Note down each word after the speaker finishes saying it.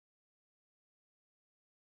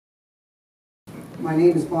My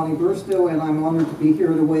name is Burstow, and I'm honored to be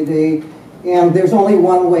here today. And there's only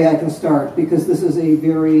one way I can start, because this is a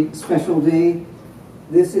very special day.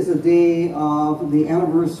 This is a day of the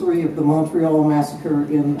anniversary of the Montreal Massacre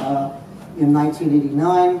in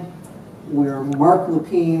 1989, where Marc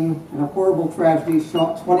Lépine, in a horrible tragedy,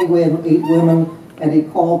 shot 28 women at a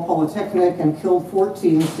École Polytechnique and killed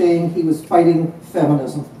 14, saying he was fighting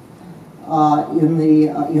feminism.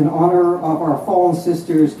 In honor of our fallen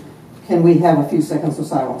sisters, can we have a few seconds of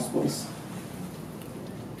silence, please?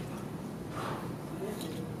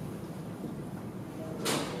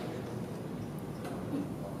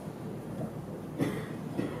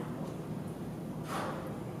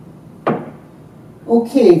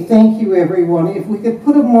 Okay, thank you, everyone. If we could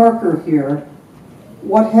put a marker here,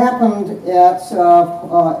 what happened at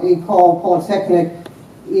École Polytechnique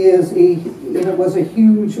is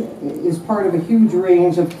part of a huge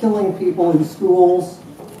range of killing people in schools.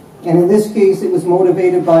 And in this case, it was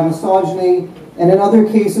motivated by misogyny, and in other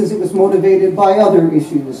cases, it was motivated by other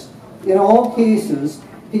issues. In all cases,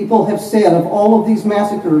 people have said of all of these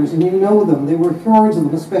massacres, and you know them, there were hordes of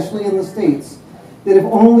them, especially in the States, that if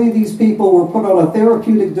only these people were put on a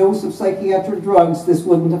therapeutic dose of psychiatric drugs, this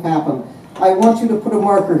wouldn't have happened. I want you to put a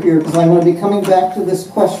marker here, because I'm going to be coming back to this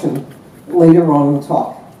question later on in the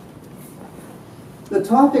talk. The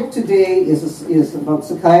topic today is about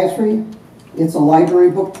psychiatry. It's a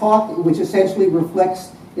library book talk, which essentially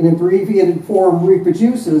reflects, in abbreviated form,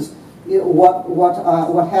 reproduces what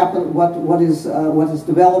is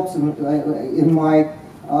developed in my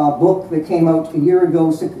book that came out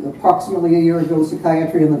approximately a year ago,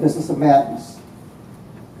 Psychiatry and the Business of Madness.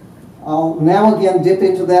 I'll now again dip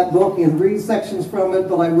into that book and read sections from it,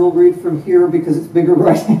 but I will read from here because it's bigger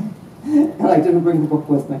writing, and I didn't bring the book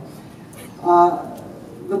with me.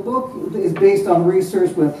 The book is based on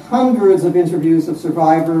research with hundreds of interviews of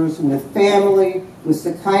survivors, with family, with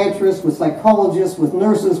psychiatrists, with psychologists, with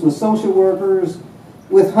nurses, with social workers,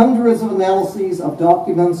 with hundreds of analyses of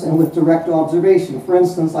documents, and with direct observation. For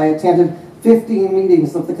instance, I attended 15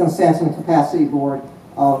 meetings of the Consent and Capacity Board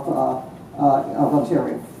of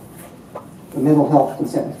Ontario, the Mental Health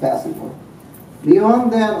Consent and Capacity Board.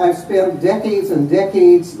 Beyond that, I've spent decades and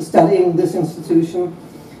decades studying this institution.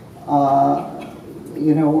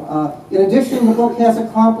 In addition, the book has a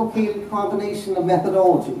complicated combination of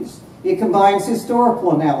methodologies. It combines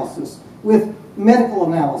historical analysis with medical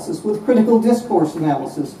analysis, with critical discourse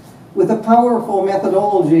analysis, with a powerful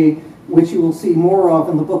methodology, which you will see more of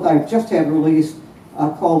in the book I've just had released,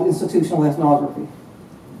 called Institutional Ethnography.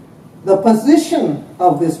 The position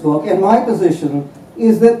of this book, and my position,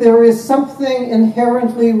 is that there is something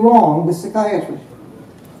inherently wrong with psychiatry.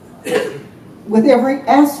 With every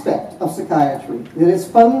aspect of psychiatry, that its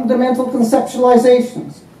fundamental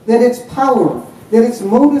conceptualizations, that its power, that its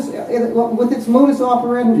with its modus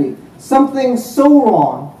operandi, something so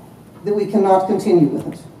wrong that we cannot continue with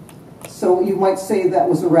it. So you might say that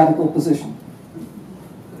was a radical position.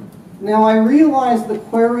 Now I realize the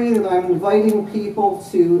query that I'm inviting people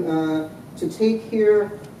to take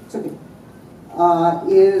here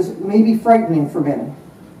is maybe frightening for many.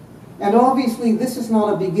 And obviously, this is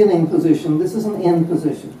not a beginning position, this is an end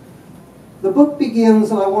position. The book begins,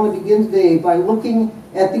 and I want to begin today, by looking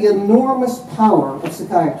at the enormous power of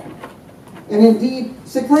psychiatry. And indeed,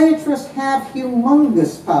 psychiatrists have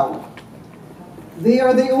humongous power. They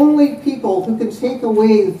are the only people who can take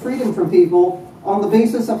away freedom from people on the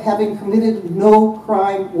basis of having committed no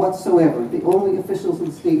crime whatsoever. The only officials of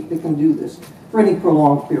the state that can do this for any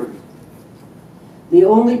prolonged period. The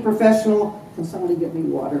only professional. Can somebody get me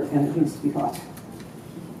water? And it needs to be hot.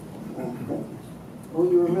 Okay. Oh,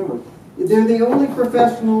 you remember. They're the only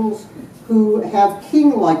professionals who have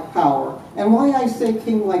king-like power. And why I say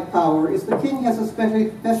king-like power is the king has a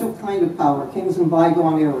special kind of power, kings in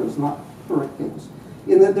bygone eras, not current kings,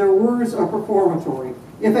 in that their words are performatory.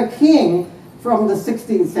 If a king from the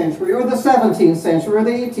 16th century, or the 17th century, or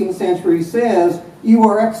the 18th century says, you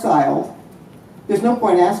are exiled, there's no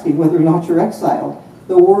point asking whether or not you're exiled.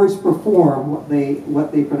 The words perform what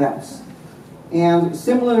they pronounce. And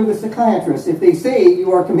similar with psychiatrists, if they say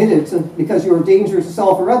you are committed because you are dangerous to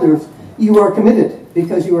self or others, you are committed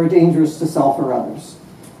because you are dangerous to self or others.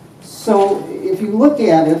 So if you look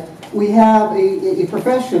at it, we have a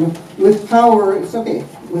profession with power,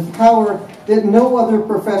 with power that no other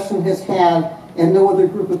profession has had and no other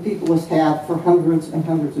group of people has had for hundreds and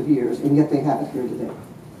hundreds of years, and yet they have it here today.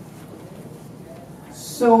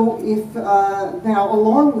 So now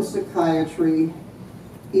along with psychiatry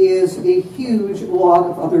is a huge lot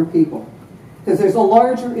of other people, because there's a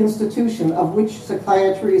larger institution of which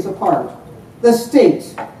psychiatry is a part. The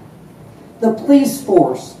state, the police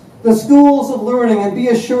force, the schools of learning, and be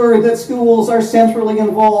assured that schools are centrally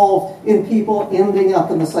involved in people ending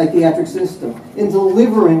up in the psychiatric system, in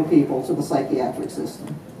delivering people to the psychiatric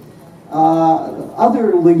system.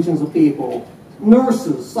 Other legions of people,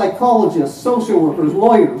 nurses, psychologists, social workers,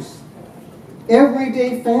 lawyers,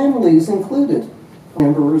 everyday families included,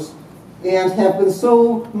 members, and have been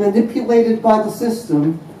so manipulated by the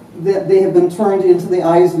system that they have been turned into the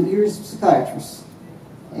eyes and ears of psychiatrists,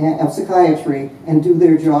 of psychiatry, and do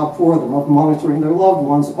their job for them, of monitoring their loved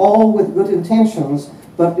ones, all with good intentions,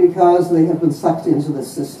 but because they have been sucked into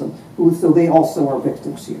this system, so they also are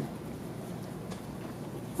victims here.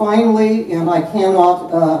 Finally, and I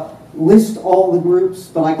cannot list all the groups,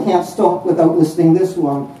 but I can't stop without listing this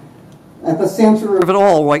one. At the center of it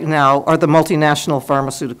all right now are the multinational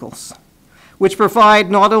pharmaceuticals, which provide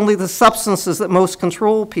not only the substances that most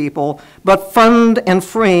control people, but fund and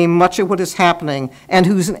frame much of what is happening, and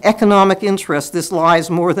whose economic interest this lies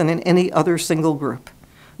more than in any other single group.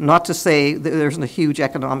 Not to say that there's a huge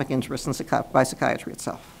economic interest in by psychiatry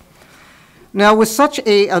itself. Now, with such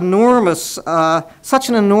an enormous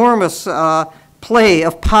play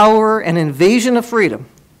of power and invasion of freedom,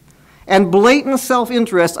 and blatant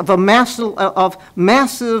self-interest of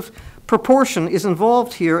massive proportion is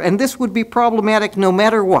involved here, and this would be problematic no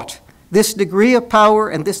matter what. This degree of power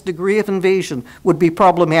and this degree of invasion would be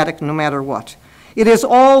problematic no matter what. It is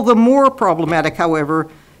all the more problematic, however,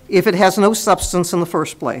 if it has no substance in the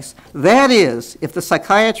first place. That is, if the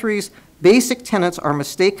psychiatry's basic tenets are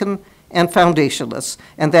mistaken and foundationless,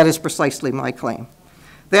 and that is precisely my claim.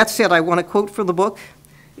 That said, I want to quote from the book.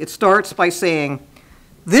 It starts by saying,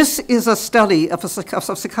 "This is a study of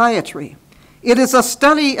psychiatry. It is a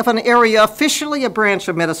study of an area officially a branch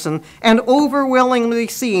of medicine and overwhelmingly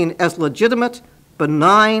seen as legitimate,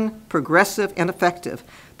 benign, progressive, and effective.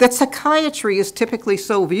 That psychiatry is typically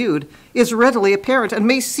so viewed is readily apparent and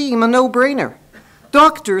may seem a no-brainer.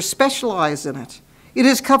 Doctors specialize in it. It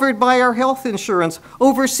is covered by our health insurance,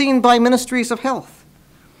 overseen by ministries of health.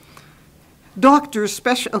 Doctors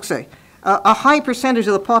a high percentage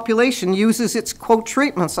of the population uses its, quote,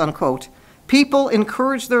 treatments, unquote. People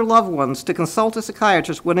encourage their loved ones to consult a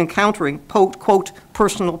psychiatrist when encountering, quote,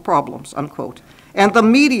 personal problems, unquote. And the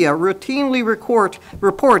media routinely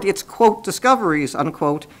report its, quote, discoveries,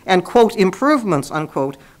 unquote, and, quote, improvements,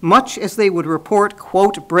 unquote, much as they would report,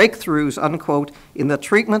 quote, breakthroughs, unquote, in the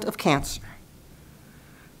treatment of cancer.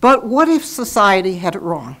 But what if society had it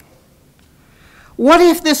wrong? What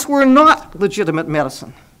if this were not legitimate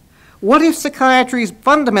medicine? What if psychiatry's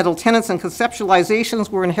fundamental tenets and conceptualizations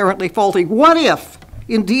were inherently faulty? What if,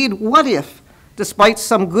 indeed, what if, despite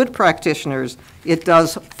some good practitioners, it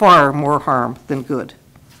does far more harm than good?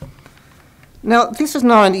 Now, this is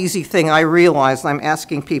not an easy thing, I realize I'm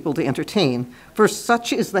asking people to entertain, for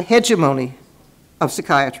such is the hegemony of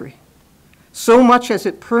psychiatry. So much as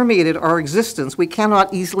it permeated our existence, we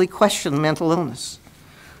cannot easily question mental illness.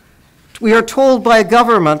 We are told by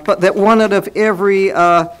government that 1 out of every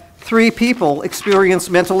 3 people experience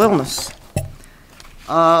mental illness.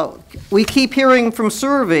 We keep hearing from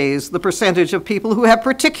surveys the percentage of people who have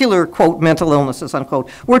particular, quote, mental illnesses, unquote.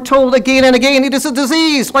 We're told again and again it is a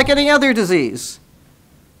disease like any other disease.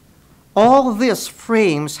 All this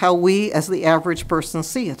frames how we as the average person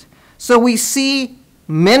see it. So we see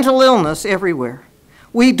mental illness everywhere.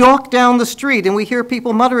 We walk down the street and we hear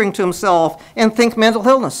people muttering to themselves and think mental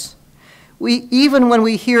illness. Even when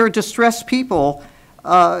we hear distressed people,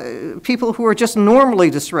 people who are just normally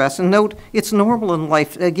distressed, and note it's normal in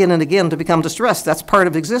life again and again to become distressed, that's part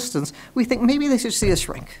of existence, we think maybe they should see a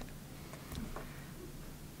shrink.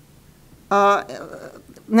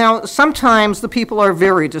 Now, sometimes the people are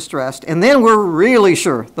very distressed, and then we're really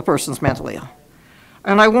sure the person's mentally ill.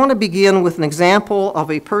 And I want to begin with an example of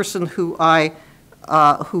a person whose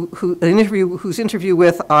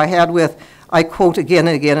interview I had with, I quote again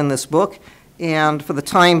and again in this book, and for the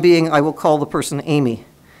time being, I will call the person Amy,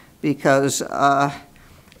 because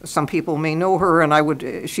some people may know her, and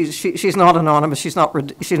she's not anonymous. She's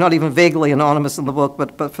not even vaguely anonymous in the book,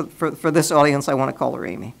 but for this audience, I want to call her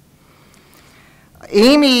Amy.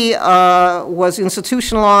 Amy was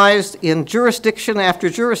institutionalized in jurisdiction after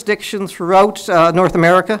jurisdiction throughout North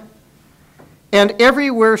America, and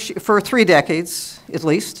everywhere for 3 decades at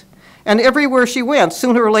least, and everywhere she went,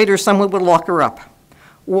 sooner or later, someone would lock her up.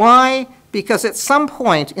 Why? Because at some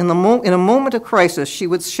point in a moment of crisis, she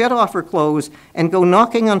would shed off her clothes and go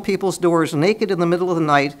knocking on people's doors naked in the middle of the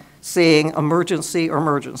night, saying emergency,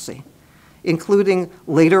 emergency, including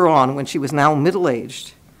later on when she was now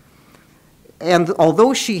middle-aged. And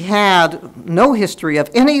although she had no history of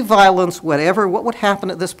any violence, whatever, what would happen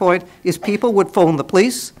at this point is people would phone the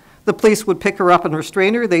police. The police would pick her up and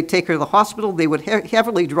restrain her. They'd take her to the hospital. They would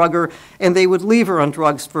heavily drug her, and they would leave her on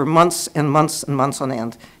drugs for months and months and months on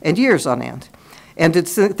end, and years on end. And did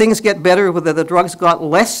things get better, whether the drugs got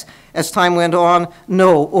less as time went on?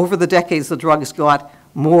 No. Over the decades, the drugs got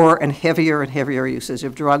more and heavier usage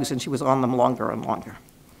of drugs, and she was on them longer and longer.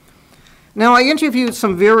 Now, I interviewed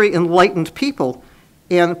some very enlightened people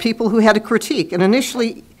and people who had a critique. And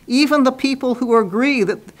initially, even the people who agree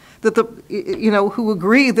that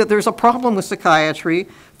there's a problem with psychiatry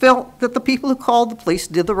felt that the people who called the police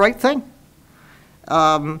did the right thing.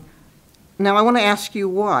 Now, I want to ask you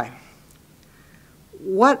why.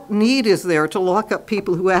 What need is there to lock up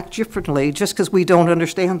people who act differently just because we don't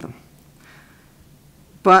understand them?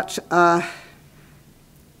 But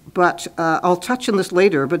I'll touch on this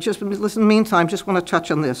later, but just in the meantime, just want to touch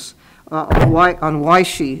on this, why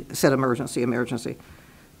she said emergency.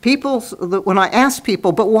 When I asked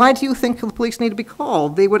people, but why do you think the police need to be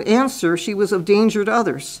called? They would answer, she was of danger to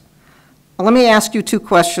others. Well, let me ask you two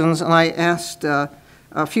questions, and I asked a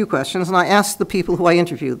few questions, and I asked the people who I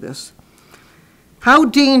interviewed this. How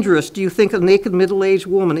dangerous do you think a naked middle-aged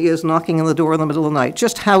woman is knocking on the door in the middle of the night?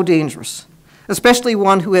 Just how dangerous? Especially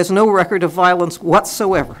one who has no record of violence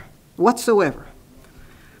whatsoever.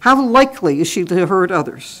 How likely is she to hurt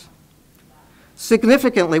others?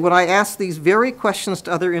 Significantly, when I asked these very questions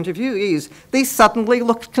to other interviewees, they suddenly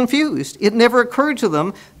looked confused. It never occurred to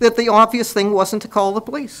them that the obvious thing wasn't to call the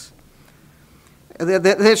police,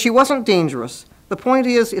 that she wasn't dangerous. The point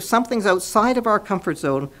is, if something's outside of our comfort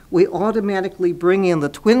zone, we automatically bring in the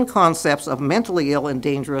twin concepts of mentally ill and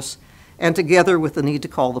dangerous, and together with the need to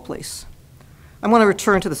call the police. I'm going to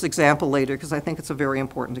return to this example later because I think it's a very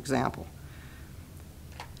important example.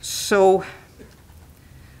 So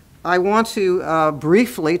I want to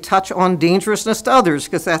briefly touch on dangerousness to others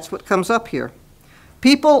because that's what comes up here.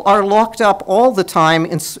 People are locked up all the time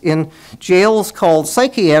in jails called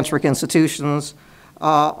psychiatric institutions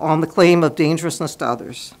on the claim of dangerousness to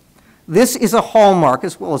others. This is a hallmark,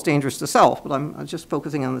 as well as dangerous to self, but I'm just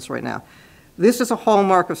focusing on this right now. This is a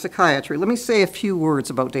hallmark of psychiatry. Let me say a few words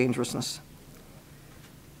about dangerousness.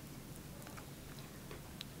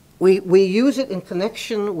 We use it in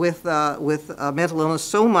connection with mental illness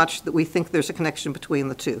so much that we think there's a connection between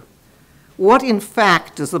the two. What, in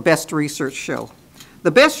fact, does the best research show?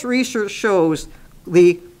 The best research shows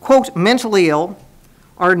the, quote, mentally ill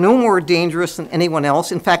are no more dangerous than anyone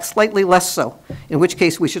else, in fact, slightly less so, in which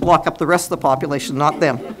case we should lock up the rest of the population, not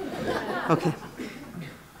them. Okay.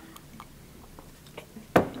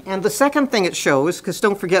 And the second thing it shows, because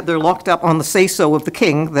don't forget they're locked up on the say-so of the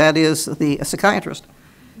king, that is the psychiatrist.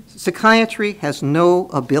 Psychiatry has no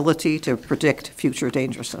ability to predict future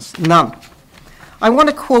dangerousness, none. I want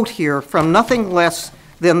to quote here from nothing less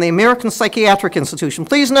than the American Psychiatric Institution.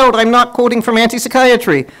 Please note, I'm not quoting from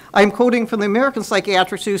anti-psychiatry. I'm quoting from the American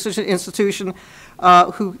Psychiatric Institution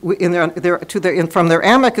from their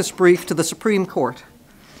amicus brief to the Supreme Court.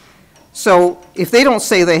 So if they don't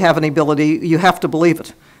say they have any ability, you have to believe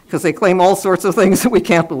it, because they claim all sorts of things that we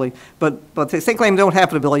can't believe. But they claim they don't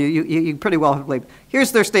have an ability, you pretty well have to believe.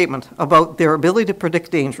 Here's their statement about their ability to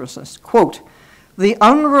predict dangerousness. Quote, the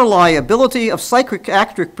unreliability of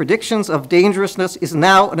psychiatric predictions of dangerousness is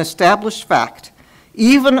now an established fact.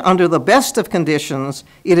 Even under the best of conditions,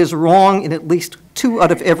 it is wrong in at least 2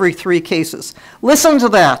 out of every 3 cases. Listen to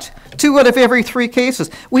that, 2 out of every 3 cases.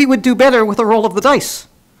 We would do better with a roll of the dice.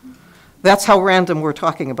 That's how random we're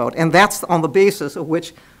talking about, and that's on the basis of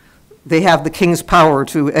which they have the king's power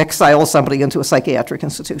to exile somebody into a psychiatric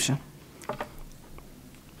institution.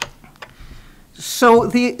 So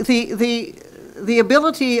the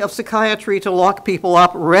ability of psychiatry to lock people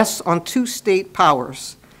up rests on 2 state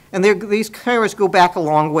powers. And these powers go back a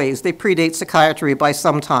long ways. They predate psychiatry by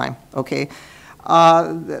some time, okay?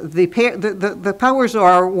 The powers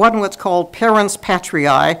are, one, what's called parens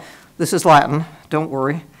patriae. This is Latin, don't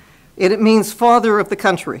worry. And it means father of the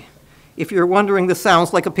country. If you're wondering, this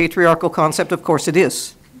sounds like a patriarchal concept, of course it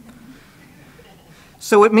is.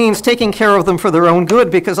 So it means taking care of them for their own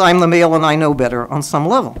good because I'm the male and I know better on some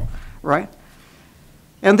level, right?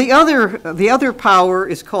 And the other power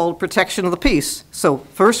is called protection of the peace. So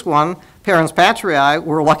first one, parens patriae,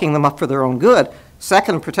 we're locking them up for their own good.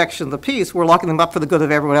 Second, protection of the peace, we're locking them up for the good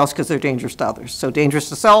of everyone else because they're dangerous to others. So dangerous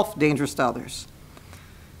to self, dangerous to others.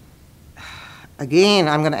 Again,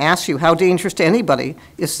 I'm going to ask you, how dangerous to anybody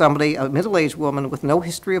is somebody, a middle-aged woman with no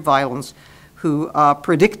history of violence, who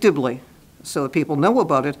predictably, so that people know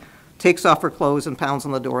about it, takes off her clothes and pounds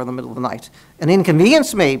on the door in the middle of the night? An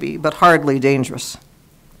inconvenience maybe, but hardly dangerous.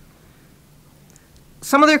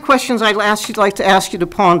 Some other questions I'd like to ask you to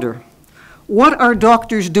ponder. What are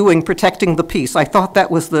doctors doing protecting the peace? I thought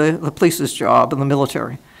that was the police's job in the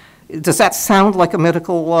military. Does that sound like a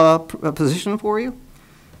medical position for you?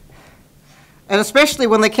 And especially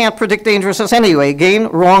when they can't predict dangerousness anyway. Again,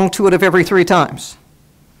 wrong 2 out of every 3 times.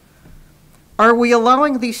 Are we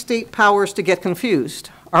allowing these state powers to get confused?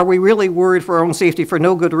 Are we really worried for our own safety for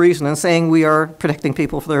no good reason and saying we are protecting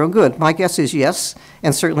people for their own good? My guess is yes,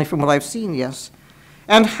 and certainly from what I've seen, yes.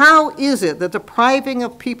 And how is it that depriving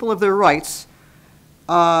of people of their rights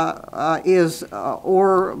is a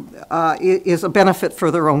benefit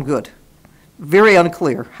for their own good? Very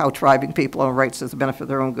unclear how depriving people of rights is a benefit of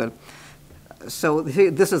their own good. So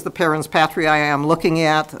this is the parens patriae I am looking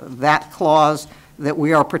at, that clause, that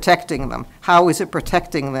we are protecting them. How is it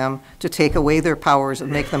protecting them to take away their powers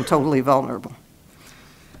and make them totally vulnerable?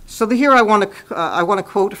 So here I want to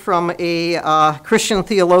quote from a Christian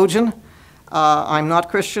theologian. I'm not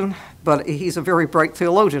Christian, but he's a very bright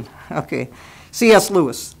theologian. Okay, C.S.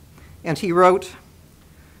 Lewis. And he wrote,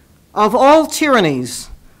 "Of all tyrannies,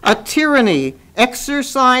 a tyranny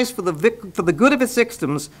exercised for the good of its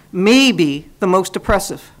victims may be the most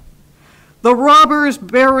oppressive. The robber's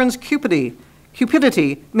baron's cupidity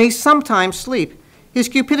may sometimes sleep. His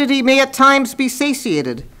cupidity may at times be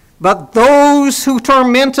satiated. But those who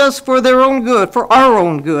torment us for their own good, for our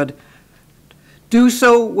own good, do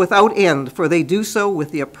so without end, for they do so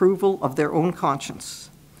with the approval of their own conscience.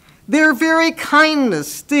 Their very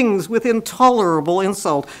kindness stings with intolerable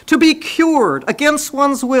insult. To be cured against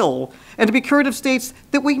one's will, and to be cured of states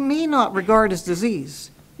that we may not regard as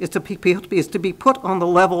disease, is to be put on the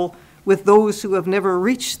level with those who have never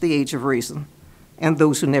reached the age of reason, and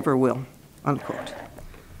those who never will," unquote.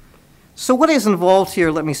 So what is involved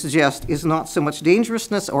here, let me suggest, is not so much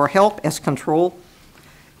dangerousness or help as control,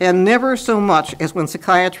 and never so much as when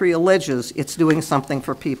psychiatry alleges it's doing something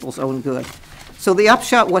for people's own good. So the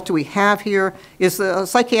upshot, what do we have here, is the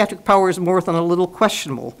psychiatric power is more than a little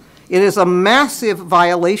questionable. It is a massive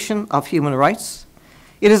violation of human rights.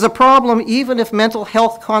 It is a problem even if mental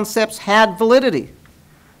health concepts had validity.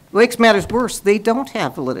 What makes matters worse, they don't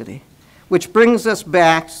have validity, which brings us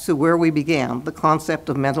back to where we began, the concept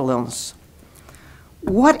of mental illness.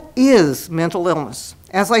 What is mental illness?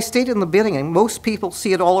 As I stated in the beginning, most people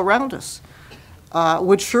see it all around us.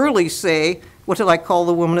 Would surely say, what did I call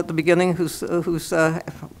the woman at the beginning who's I'm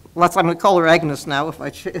going to call her Agnes now if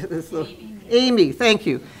I Amy, thank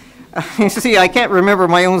you. You see, I can't remember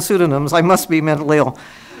my own pseudonyms. I must be mentally ill.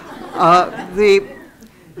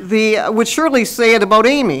 Would surely say it about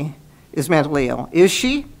Amy is mentally ill. Is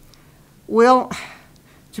she? Well,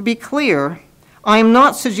 to be clear, I'm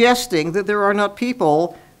not suggesting that there are not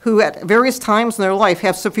people who at various times in their life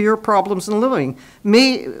have severe problems in living.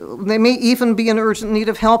 They may even be in urgent need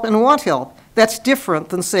of help and want help. That's different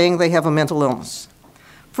than saying they have a mental illness.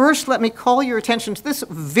 First, let me call your attention to this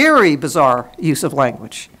very bizarre use of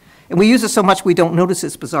language. And we use it so much we don't notice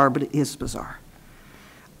it's bizarre, but it is bizarre.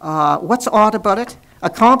 What's odd about it? A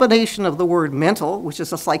combination of the word mental, which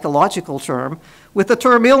is a psychological term, with the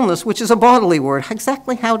term illness, which is a bodily word.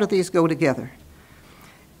 Exactly how do these go together?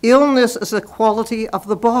 Illness is a quality of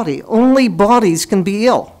the body. Only bodies can be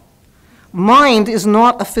ill. Mind is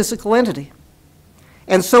not a physical entity,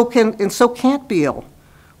 and so can't be ill.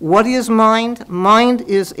 What is mind? Mind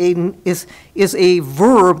is a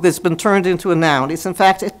verb that's been turned into a noun. It's in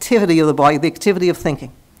fact activity of the body, the activity of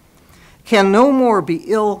thinking. Can no more be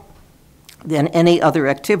ill than any other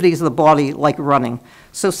activities of the body, like running.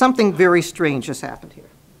 So something very strange has happened here.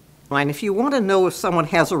 And if you want to know if someone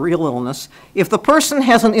has a real illness, if the person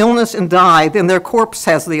has an illness and died, then their corpse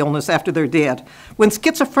has the illness after they're dead. When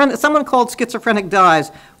someone called schizophrenic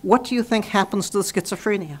dies, what do you think happens to the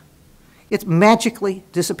schizophrenia? It magically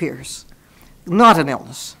disappears. Not an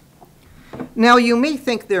illness. Now, you may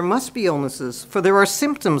think there must be illnesses, for there are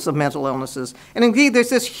symptoms of mental illnesses. And indeed,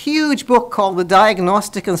 there's this huge book called the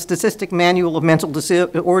Diagnostic and Statistic Manual of Mental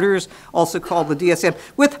Disorders, also called the DSM,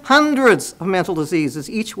 with hundreds of mental diseases,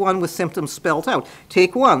 each one with symptoms spelled out.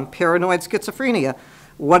 Take one, paranoid schizophrenia.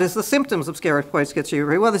 What is the symptoms of paranoid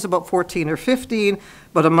schizophrenia? Well, there's about 14 or 15,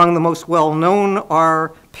 but among the most well-known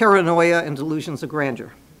are paranoia and delusions of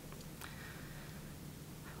grandeur.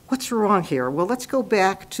 What's wrong here? Well, let's go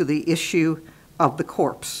back to the issue of the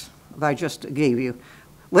corpse that I just gave you.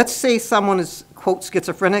 Let's say someone is, quote,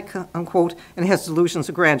 schizophrenic, unquote, and has delusions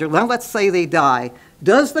of grandeur. Now let's say they die.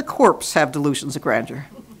 Does the corpse have delusions of grandeur?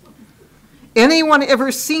 Anyone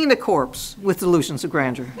ever seen a corpse with delusions of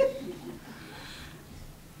grandeur?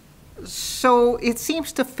 So it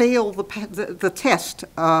seems to fail the test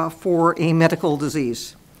for a medical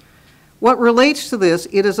disease. What relates to this,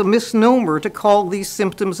 it is a misnomer to call these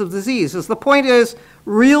symptoms of diseases. The point is,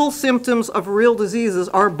 real symptoms of real diseases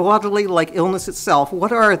are bodily like illness itself.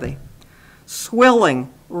 What are they?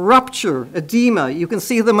 Swelling, rupture, edema. You can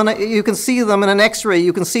see them in an X-ray.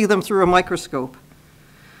 You can see them through a microscope.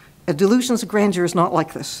 A delusions of grandeur is not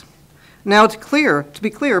like this. Now, to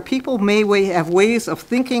be clear, people may have ways of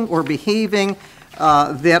thinking or behaving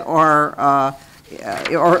that are,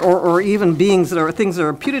 or even beings that are things that are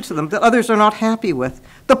imputed to them that others are not happy with.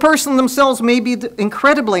 The person themselves may be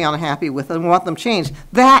incredibly unhappy with and want them changed.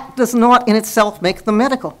 That does not in itself make them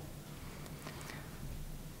medical.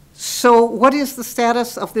 So what is the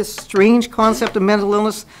status of this strange concept of mental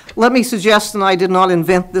illness? Let me suggest, and I did not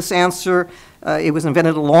invent this answer, it was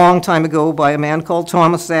invented a long time ago by a man called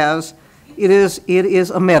Thomas Saz. It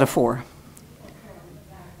is a metaphor,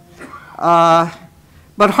 but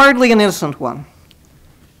hardly an innocent one,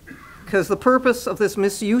 because the purpose of this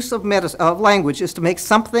misuse of language is to make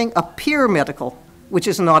something appear medical, which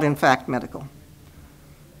is not in fact medical.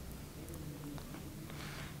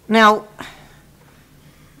 Now,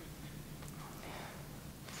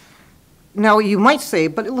 you might say,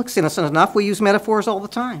 but it looks innocent enough. We use metaphors all the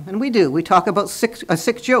time, and we do. We talk about a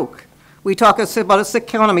sick joke. We talk about a sick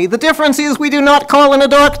economy. The difference is we do not call in a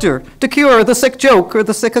doctor to cure the sick joke or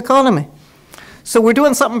the sick economy. So we're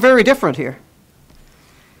doing something very different here.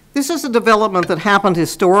 This is a development that happened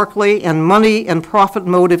historically, and money and profit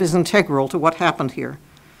motive is integral to what happened here.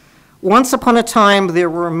 Once upon a time, there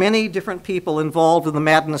were many different people involved in the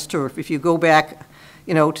madness turf. If you go back,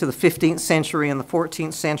 to the 15th century and the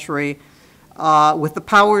 14th century, with the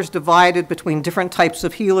powers divided between different types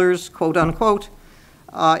of healers, quote unquote,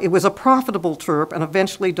 it was a profitable turf, and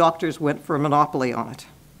eventually doctors went for a monopoly on it.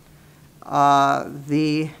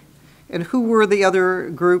 And who were the other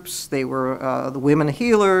groups? They were the women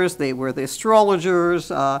healers, they were the astrologers,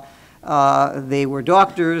 they were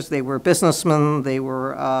doctors, they were businessmen, they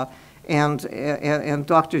were, and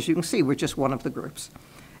doctors, you can see, were just one of the groups.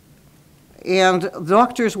 And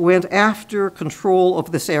doctors went after control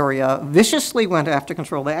of this area, viciously went after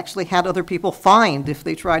control. They actually had other people fined if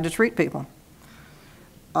they tried to treat people.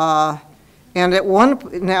 And at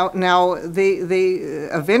they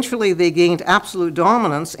eventually they gained absolute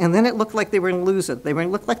dominance, and then it looked like they were going to lose it. They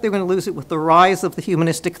looked like they were going to lose it with the rise of the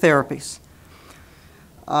humanistic therapies.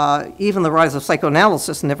 Even the rise of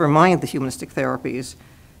psychoanalysis, never mind the humanistic therapies.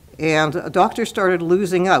 And doctors started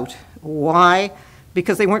losing out. Why?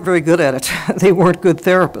 Because they weren't very good at it. They weren't good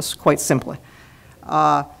therapists, quite simply.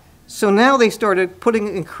 So now they started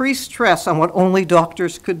putting increased stress on what only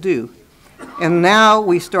doctors could do. And now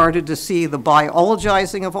we started to see the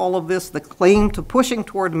biologizing of all of this, the claim to pushing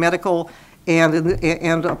toward medical, and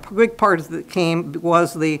a big part of it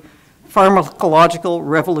was the pharmacological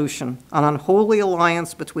revolution, an unholy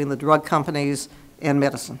alliance between the drug companies and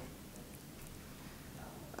medicine.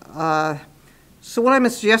 So what I'm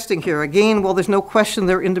suggesting here, again, well, there's no question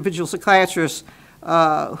there are individual psychiatrists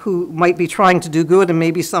who might be trying to do good, and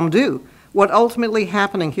maybe some do. What ultimately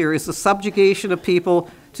happening here is the subjugation of people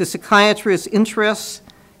to psychiatrists' interests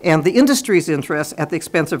and the industry's interests at the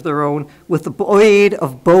expense of their own, with the aid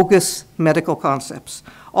of bogus medical concepts.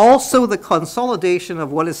 Also the consolidation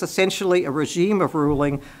of what is essentially a regime of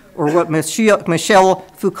ruling, or what Michel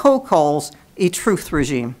Foucault calls a truth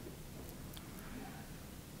regime.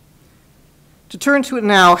 To turn to it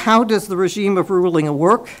now, how does the regime of ruling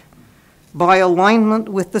work? By alignment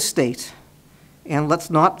with the state. And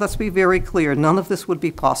let's be very clear, none of this would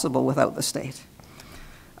be possible without the state.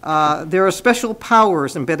 There are special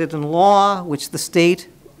powers embedded in law, which the state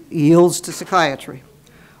yields to psychiatry.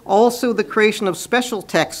 Also, the creation of special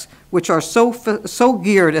texts which are so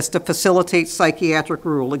geared as to facilitate psychiatric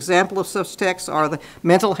rule. Examples of such texts are the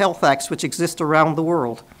mental health acts which exist around the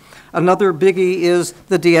world. Another biggie is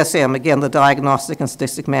the DSM, again, the Diagnostic and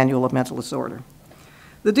Statistic Manual of Mental Disorder.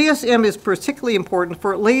 The DSM is particularly important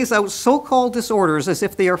for it lays out so-called disorders as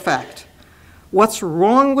if they are fact. What's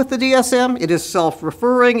wrong with the DSM? It is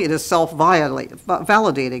self-referring, it is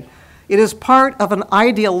self-validating. It is part of an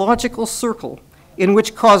ideological circle in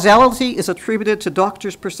which causality is attributed to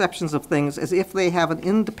doctors' perceptions of things as if they have an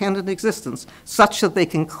independent existence, such that they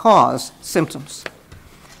can cause symptoms.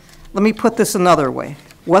 Let me put this another way.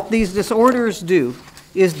 What these disorders do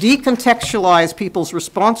is decontextualize people's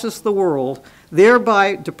responses to the world,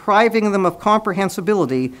 thereby depriving them of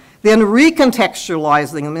comprehensibility, then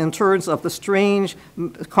recontextualizing them in terms of the strange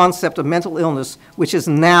concept of mental illness, which is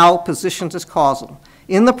now positioned as causal.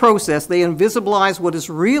 In the process, they invisibilize what is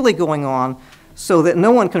really going on so that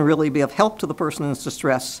no one can really be of help to the person in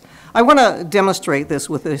distress. I want to demonstrate this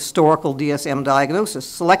with a historical DSM diagnosis,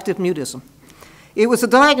 selective mutism. It was a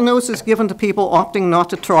diagnosis given to people opting not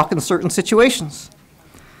to talk in certain situations.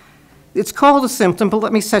 It's called a symptom, but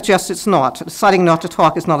let me suggest it's not. Deciding not to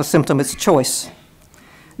talk is not a symptom, it's a choice.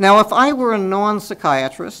 Now, if I were a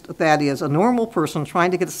non-psychiatrist, that is, a normal person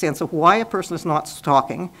trying to get a sense of why a person is not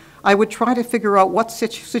talking, I would try to figure out what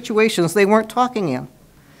situations they weren't talking in.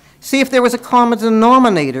 See if there was a common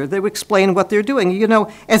denominator that would explain what they're doing. You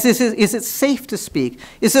know, is it safe to speak?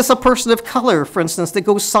 Is this a person of color, for instance, that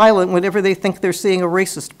goes silent whenever they think they're seeing a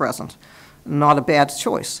racist present? Not a bad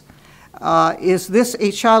choice. Is this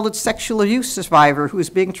a childhood sexual abuse survivor who is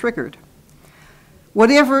being triggered?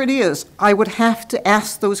 Whatever it is, I would have to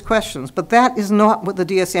ask those questions, but that is not what the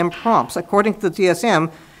DSM prompts. According to the DSM,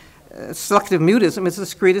 selective mutism is a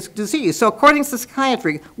discrete disease. So according to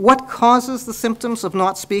psychiatry, what causes the symptoms of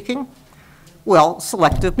not speaking? Well,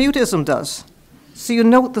 selective mutism does. So you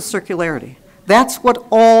note the circularity. That's what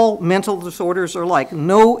all mental disorders are like,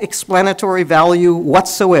 no explanatory value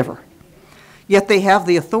whatsoever. Yet they have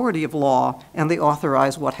the authority of law and they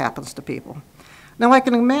authorize what happens to people. Now I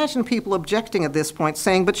can imagine people objecting at this point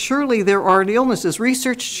saying, but surely there are illnesses.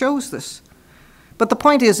 Research shows this. But the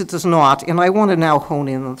point is it does not, and I want to now hone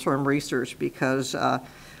in on the term research because the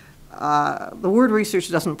word research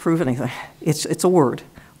doesn't prove anything. It's a word.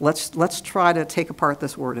 Let's try to take apart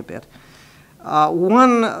this word a bit.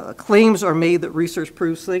 Claims are made that research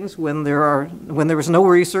proves things when there is no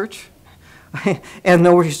research and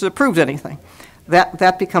no research that proved anything.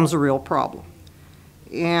 That becomes a real problem.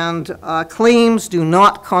 And claims do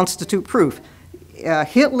not constitute proof.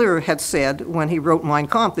 Hitler had said when he wrote Mein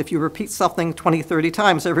Kampf, if you repeat something 20, 30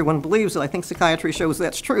 times, everyone believes it. I think psychiatry shows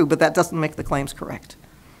that's true, but that doesn't make the claims correct.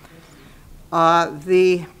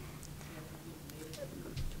 The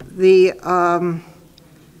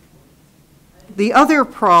other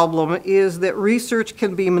problem is that research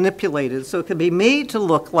can be manipulated, so it can be made to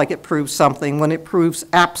look like it proves something when it proves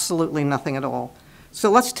absolutely nothing at all. So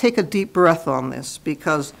let's take a deep breath on this,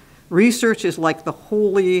 because research is like the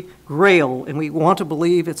holy grail, and we want to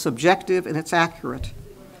believe it's objective and it's accurate.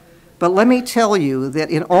 But let me tell you that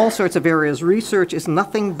in all sorts of areas, research is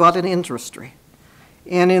nothing but an industry.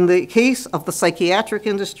 And in the case of the psychiatric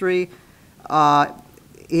industry,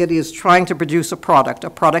 it is trying to produce a product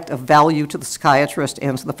of value to the psychiatrist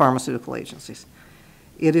and to the pharmaceutical agencies.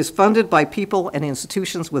 It is funded by people and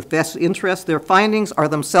institutions with vested interests. Their findings are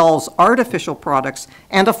themselves artificial products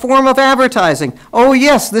and a form of advertising. Oh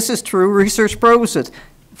yes, this is true, research proves it.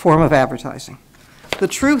 Form of advertising. The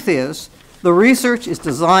truth is, the research is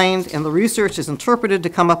designed and the research is interpreted to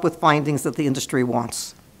come up with findings that the industry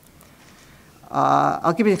wants.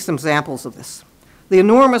 I'll give you some examples of this. The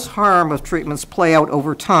enormous harm of treatments play out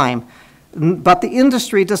over time, but the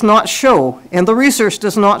industry does not show, and the research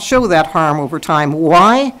does not show that harm over time.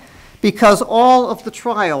 Why? Because all of the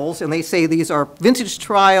trials, and they say these are vintage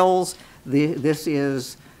trials, this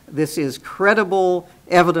is credible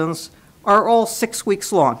evidence, are all 6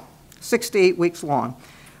 weeks long, 6 to 8 weeks long.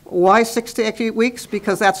 Why 6 to 8 weeks?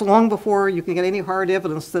 Because that's long before you can get any hard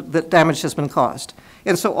evidence that damage has been caused.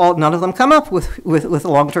 And so none of them come up with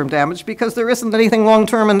long-term damage because there isn't anything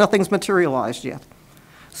long-term and nothing's materialized yet.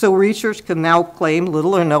 So research can now claim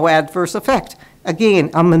little or no adverse effect. Again,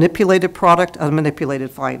 a manipulated product, a manipulated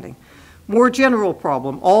finding. More general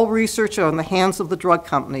problem, all research are in the hands of the drug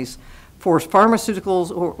companies for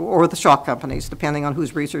pharmaceuticals or the shock companies, depending on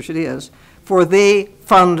whose research it is, for they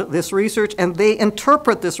fund this research and they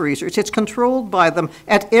interpret this research. It's controlled by them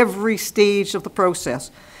at every stage of the process.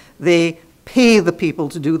 They pay the people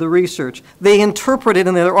to do the research. They interpret it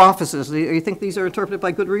in their offices. You think these are interpreted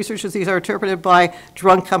by good researchers? These are interpreted by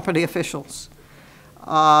drug company officials.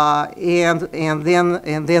 And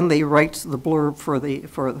then they write the blurb for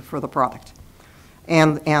the product.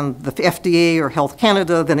 And the FDA or Health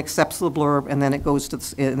Canada then accepts the blurb, and then it goes to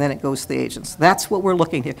the agents. That's what we're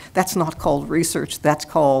looking here. That's not called research. That's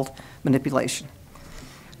called manipulation.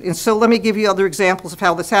 And so let me give you other examples of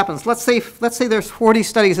how this happens. Let's say there's 40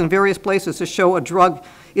 studies in various places to show a drug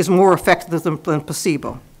is more effective than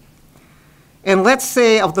placebo. And let's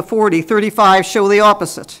say of the 40, 35 show the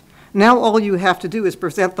opposite. Now all you have to do is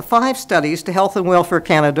present the 5 studies to Health and Welfare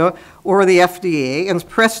Canada or the FDA, and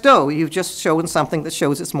presto, you've just shown something that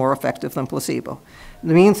shows it's more effective than placebo. In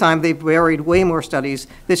the meantime, they've buried way more studies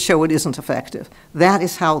that show it isn't effective. That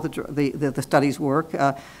is how the studies work.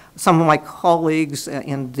 Some of my colleagues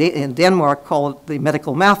in Denmark call it the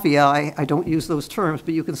medical mafia. I don't use those terms,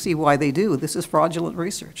 but you can see why they do. This is fraudulent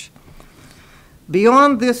research.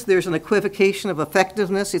 Beyond this, there's an equivocation of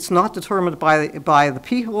effectiveness. It's not determined by the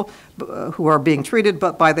people who are being treated,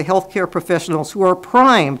 but by the healthcare professionals who are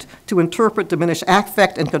primed to interpret diminished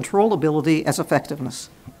affect and controllability as effectiveness.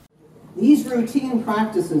 These routine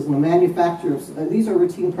practices in the manufacture of, these are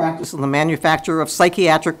routine practices in the manufacture of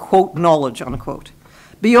psychiatric, quote, knowledge, unquote.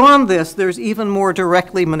 Beyond this, there's even more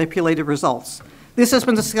directly manipulated results. This has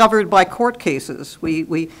been discovered by court cases.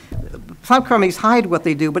 Some companies hide what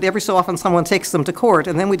they do, but every so often someone takes them to court,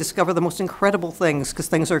 and then we discover the most incredible things because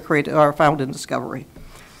things are found in discovery.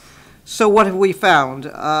 So what have we found?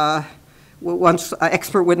 Once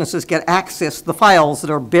expert witnesses get access to the files that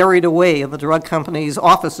are buried away in the drug company's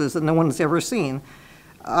offices that no one's ever seen,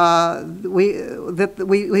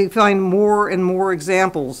 we find more and more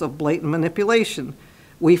examples of blatant manipulation.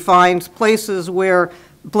 We find places where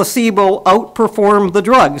placebo outperformed the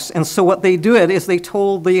drugs, and so what they did is they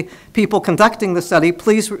told the people conducting the study,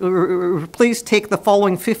 please take the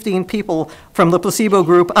following 15 people from the placebo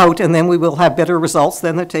group out, and then we will have better results.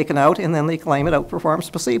 Then they're taken out, and then they claim it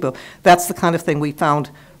outperforms placebo. That's the kind of thing we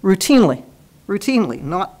found routinely,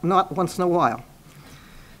 not once in a while.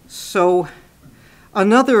 So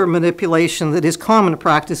another manipulation that is common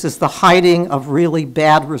practice is the hiding of really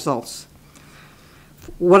bad results.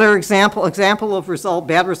 What are example of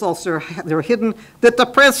bad results? They're hidden. That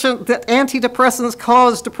antidepressants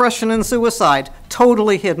cause depression and suicide,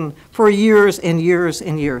 totally hidden for years and years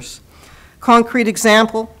and years. Concrete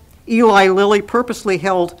example: Eli Lilly purposely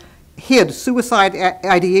hid suicide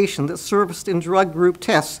ideation that surfaced in drug group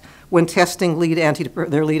tests when testing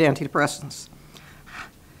their lead antidepressants.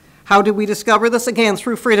 How did we discover this? Again,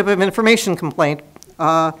 through Freedom of Information complaint.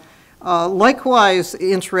 Likewise,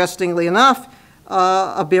 interestingly enough,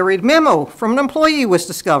 a buried memo from an employee was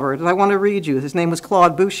discovered, and I want to read you. His name was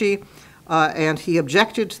Claude Bouchy, and he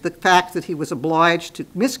objected to the fact that he was obliged to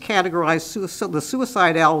miscategorize the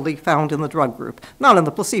suicidality found in the drug group. Not in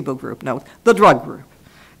the placebo group, no, the drug group.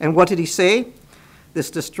 And what did he say?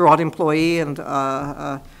 This distraught employee, and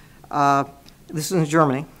this is in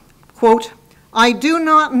Germany, quote, "I do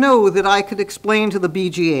not know that I could explain to the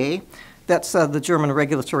BGA," that's the German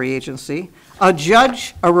regulatory agency, "a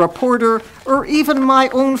judge, a reporter, or even my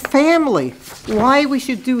own family, why we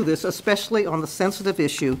should do this, especially on the sensitive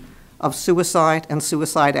issue of suicide and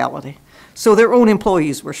suicidality." So their own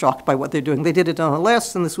employees were shocked by what they're doing. They did it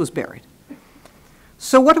nonetheless, and this was buried.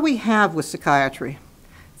 So what do we have with psychiatry?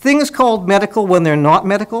 Things called medical when they're not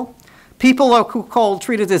medical. People are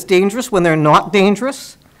treated as dangerous when they're not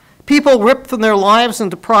dangerous. People ripped from their lives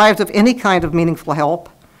and deprived of any kind of meaningful help.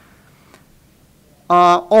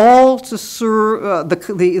 All to serve the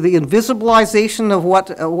invisibilization of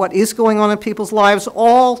what is going on in people's lives,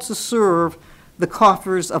 all to serve the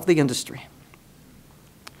coffers of the industry.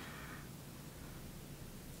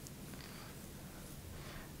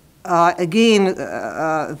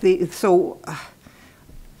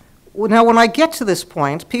 Now when I get to this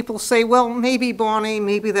point, people say, well, maybe, Bonnie,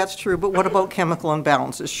 maybe that's true, but what about chemical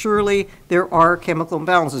imbalances? Surely there are chemical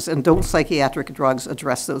imbalances, and don't psychiatric drugs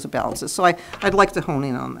address those imbalances? So I'd like to hone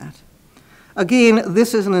in on that. Again,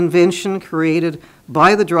 this is an invention created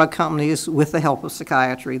by the drug companies with the help of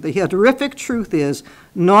psychiatry. The horrific truth is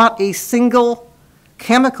not a single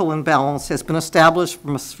chemical imbalance has been established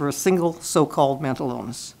for a single so-called mental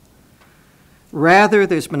illness. Rather,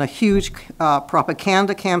 there's been a huge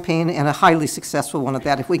propaganda campaign, and a highly successful one at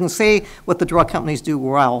that. If we can say what the drug companies do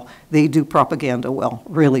well, they do propaganda well,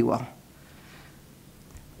 really well.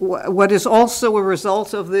 What is also a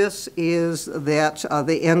result of this is that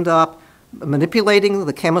they end up manipulating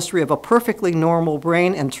the chemistry of a perfectly normal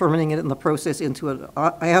brain and turning it in the process into an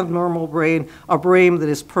abnormal brain, a brain that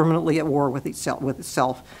is permanently at war with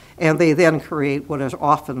itself. And they then create what is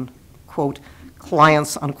often, quote,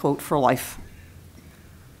 clients, unquote, for life.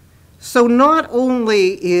 So not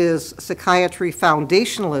only is psychiatry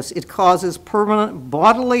foundationalist, it causes permanent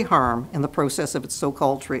bodily harm in the process of its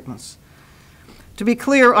so-called treatments. To be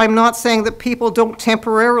clear, I'm not saying that people don't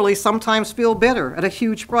temporarily sometimes feel better at a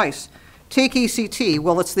huge price. Take ECT.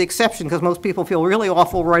 Well, it's the exception because most people feel really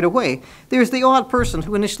awful right away. There's the odd person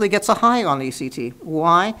who initially gets a high on ECT.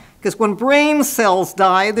 Why? Because when brain cells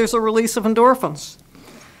die, there's a release of endorphins.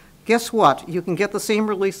 Guess what? You can get the same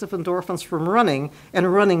release of endorphins from running,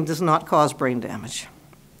 and running does not cause brain damage.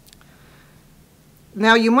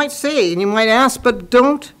 Now, you might say, and you might ask, but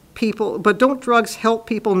don't drugs help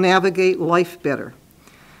people navigate life better?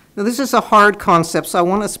 Now, this is a hard concept, so I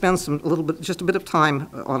want to spend just a bit of time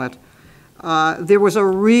on it. There was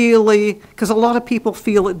because a lot of people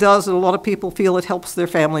feel it does, and a lot of people feel it helps their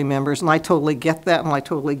family members, and I totally get that, and I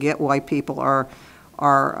totally get why people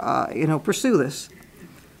pursue this.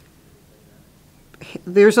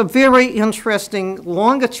 There's a very interesting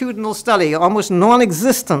longitudinal study, almost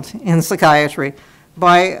non-existent in psychiatry,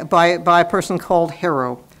 by a person called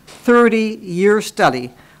Harrow. 30-year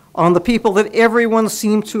study on the people that everyone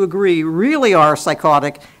seemed to agree really are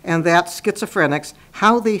psychotic, and that's schizophrenics,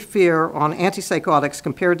 how they fare on antipsychotics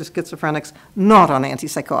compared to schizophrenics not on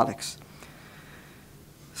antipsychotics.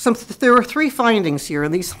 There are 3 findings here,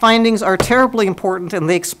 and these findings are terribly important, and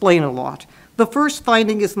they explain a lot. The first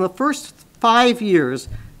finding is in the first 5 years,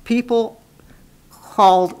 people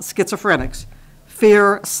called schizophrenics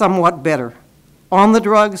fare somewhat better on the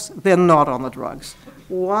drugs than not on the drugs.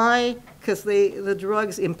 Why? Because the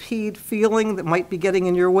drugs impede feeling that might be getting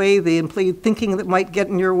in your way, they impede thinking that might get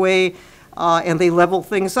in your way, and they level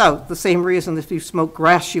things out. The same reason if you smoke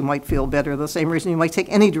grass you might feel better, the same reason you might take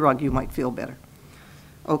any drug you might feel better.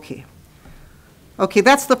 Okay,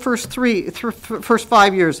 that's the first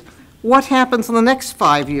 5 years. What happens in the next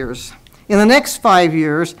 5 years? In the next 5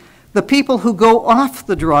 years, the people who go off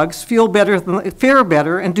the drugs fare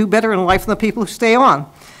better and do better in life than the people who stay on.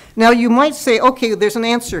 Now, you might say, okay, there's an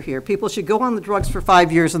answer here. People should go on the drugs for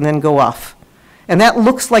 5 years and then go off. And that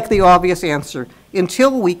looks like the obvious answer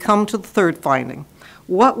until we come to the third finding.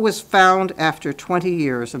 What was found after 20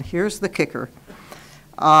 years? And here's the kicker.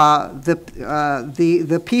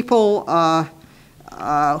 The people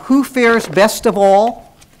who fares best of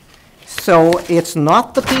all, so it's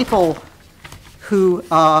not the people who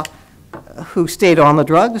stayed on the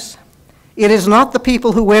drugs. It is not the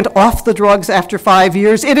people who went off the drugs after 5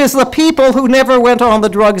 years. It is the people who never went on the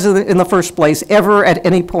drugs in the first place, ever at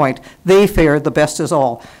any point. They fared the best as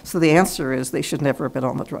all. So the answer is they should never have been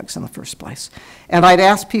on the drugs in the first place. And I'd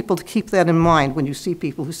ask people to keep that in mind when you see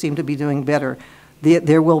people who seem to be doing better.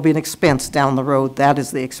 There will be an expense down the road. That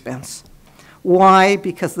is the expense. Why?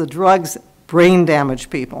 Because the drugs brain damage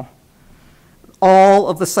people. All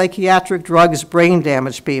of the psychiatric drugs brain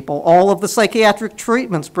damage people. All of the psychiatric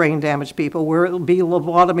treatments brain damage people, where it will be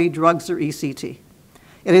lobotomy, drugs, or ECT.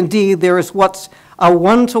 And indeed, there is what's a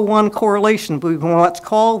one-to-one correlation between what's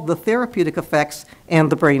called the therapeutic effects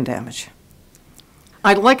and the brain damage.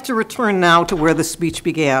 I'd like to return now to where the speech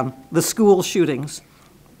began, the school shootings.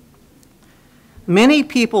 Many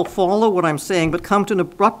people follow what I'm saying, but come to an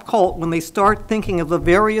abrupt halt when they start thinking of the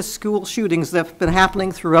various school shootings that have been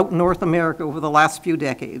happening throughout North America over the last few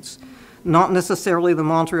decades. Not necessarily the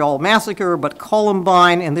Montreal Massacre, but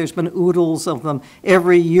Columbine, and there's been oodles of them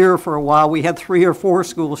every year for a while. We had 3 or 4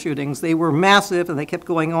 school shootings. They were massive, and they kept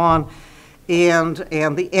going on. And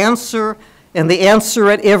the answer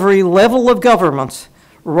at every level of government,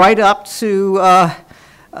 right up to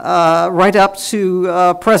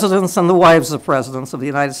presidents and the wives of presidents of the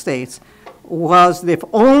United States, was if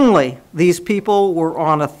only these people were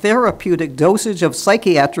on a therapeutic dosage of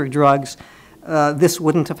psychiatric drugs, this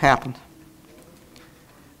wouldn't have happened.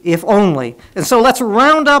 If only. And so let's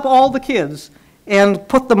round up all the kids and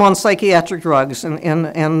put them on psychiatric drugs,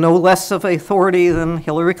 and no less of authority than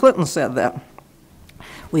Hillary Clinton said that.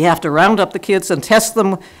 We have to round up the kids and test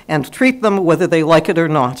them and treat them whether they like it or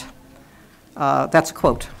not. That's a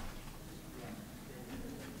quote.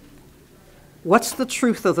 What's the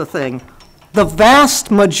truth of the thing? The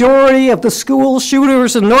vast majority of the school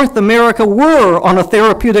shooters in North America were on a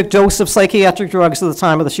therapeutic dose of psychiatric drugs at the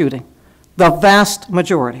time of the shooting. The vast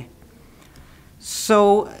majority.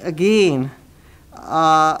 So again,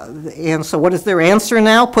 and so what is their answer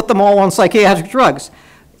now? Put them all on psychiatric drugs.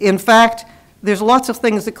 In fact, there's lots of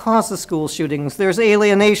things that cause the school shootings. There's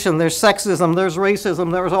alienation, there's sexism, there's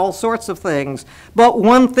racism, there's all sorts of things. But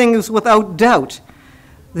one thing is without doubt,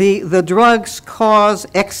 the drugs cause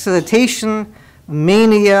excitation,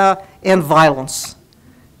 mania, and violence.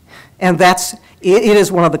 And it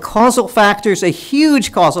is one of the causal factors, a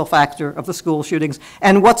huge causal factor of the school shootings.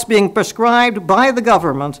 And what's being prescribed by the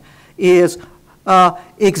government is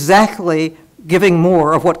exactly giving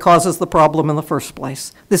more of what causes the problem in the first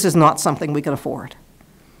place. This is not something we can afford.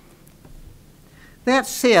 That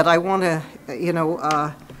said, I want to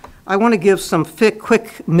give some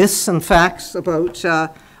quick myths and facts about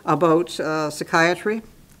psychiatry.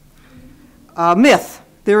 Myth: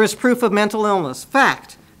 there is proof of mental illness.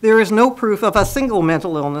 Fact: there is no proof of a single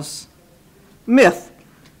mental illness. Myth: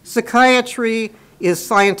 psychiatry is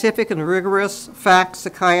scientific and rigorous. Fact: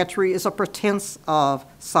 psychiatry is a pretense of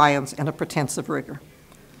science and a pretense of rigor.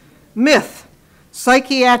 Myth: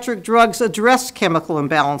 psychiatric drugs address chemical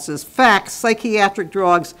imbalances. Fact: psychiatric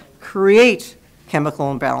drugs create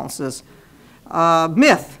chemical imbalances.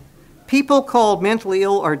 Myth: people called mentally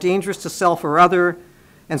ill are dangerous to self or other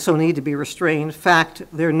and so need to be restrained. Fact: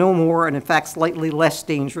 they're no more and in fact slightly less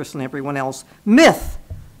dangerous than everyone else. Myth: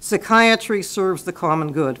 psychiatry serves the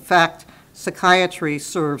common good. Fact: psychiatry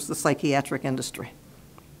serves the psychiatric industry.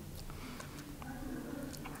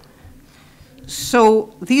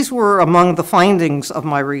 So these were among the findings of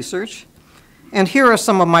my research. And here are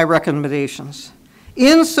some of my recommendations.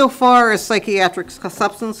 Insofar as psychiatric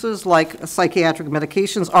substances like psychiatric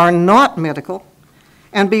medications are not medical,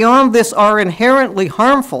 and beyond this are inherently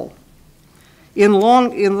harmful,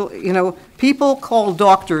 people called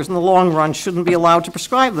doctors in the long run shouldn't be allowed to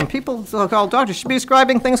prescribe them. People called doctors should be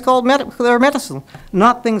prescribing things called their medicine,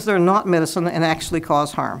 not things that are not medicine and actually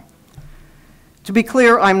cause harm. To be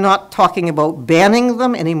clear, I'm not talking about banning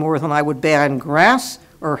them any more than I would ban grass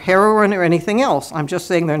or heroin or anything else. I'm just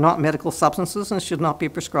saying they're not medical substances and should not be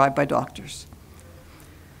prescribed by doctors.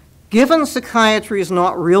 Given psychiatry is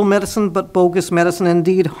not real medicine but bogus medicine,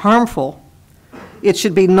 indeed harmful, it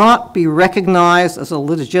should not be recognized as a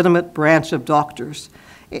legitimate branch of doctors,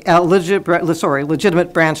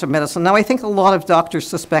 legitimate branch of medicine. Now, I think a lot of doctors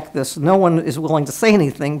suspect this. No one is willing to say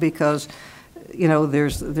anything because,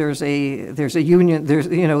 there's a union,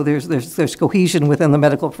 there's cohesion within the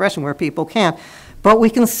medical profession where people can't. But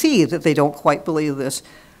we can see that they don't quite believe this.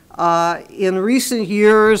 In recent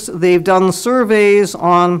years, they've done surveys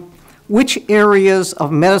on which areas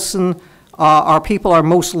of medicine people are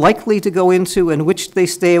most likely to go into and which they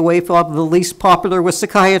stay away from. The least popular was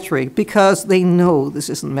psychiatry, because they know this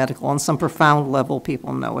isn't medical. On some profound level,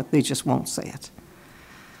 people know it. They just won't say it.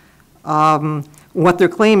 What they're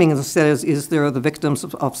claiming instead is they're the victims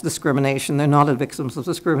of discrimination. They're not the victims of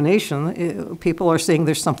discrimination. People are saying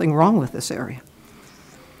there's something wrong with this area.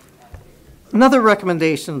 Another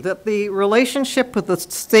recommendation, that the relationship with the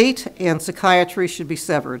state and psychiatry should be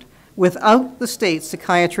severed. Without the state,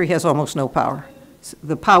 psychiatry has almost no power.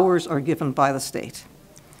 The powers are given by the state.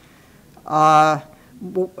 More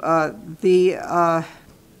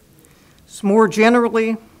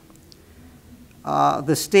generally,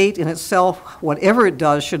 the state in itself, whatever it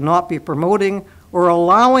does, should not be promoting or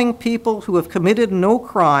allowing people who have committed no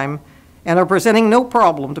crime and are presenting no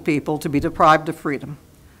problem to people to be deprived of freedom.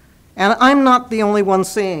 And I'm not the only one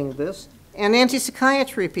saying this, and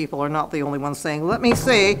anti-psychiatry people are not the only ones saying it. Let me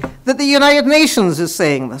say that the United Nations is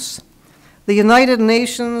saying this. The United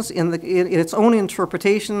Nations, in its own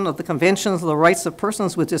interpretation of the Conventions of the Rights of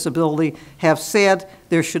Persons with Disability, have said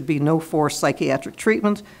there should be no forced psychiatric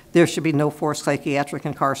treatment, there should be no forced psychiatric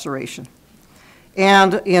incarceration.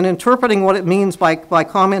 And in interpreting what it means by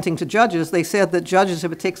commenting to judges, they said that judges,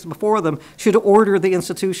 if it takes before them, should order the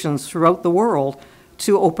institutions throughout the world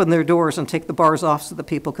to open their doors and take the bars off so that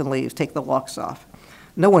people can leave, take the locks off.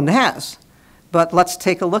 No one has, but let's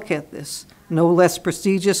take a look at this. No less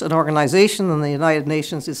prestigious an organization than the United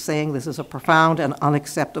Nations is saying this is a profound and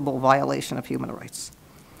unacceptable violation of human rights.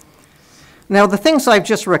 Now, the things I've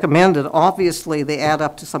just recommended, obviously, they add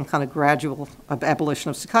up to some kind of gradual abolition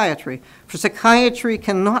of psychiatry. For psychiatry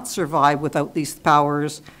cannot survive without these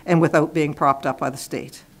powers and without being propped up by the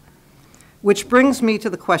state. Which brings me to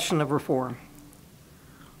the question of reform.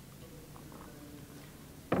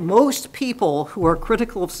 Most people who are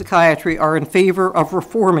critical of psychiatry are in favor of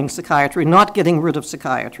reforming psychiatry, not getting rid of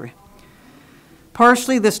psychiatry.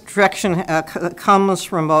 Partially, this direction comes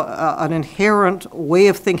from an inherent way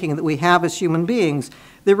of thinking that we have as human beings.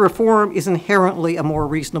 The reform is inherently a more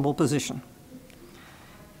reasonable position.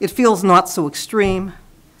 It feels not so extreme,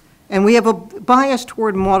 and we have a bias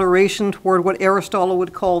toward moderation, toward what Aristotle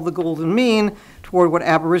would call the golden mean, toward what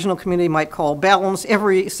Aboriginal community might call balance.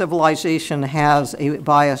 Every civilization has a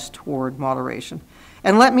bias toward moderation.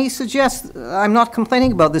 And let me suggest, I'm not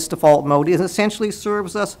complaining about this default mode. It essentially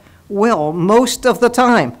serves us well most of the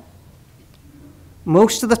time.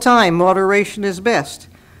 Most of the time, moderation is best.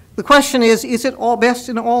 The question is it all best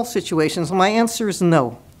in all situations? And my answer is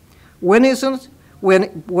no. When isn't?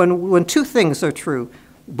 When two things are true.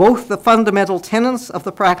 Both the fundamental tenets of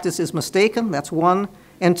the practice is mistaken, that's one,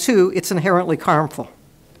 and two, it's inherently harmful.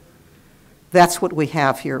 That's what we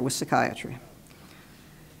have here with psychiatry.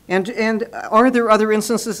 And are there other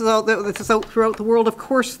instances out throughout the world? Of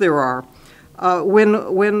course there are.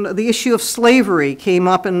 When the issue of slavery came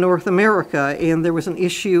up in North America and there was an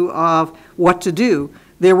issue of what to do,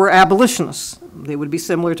 there were abolitionists. They would be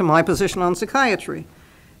similar to my position on psychiatry.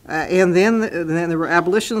 And then there were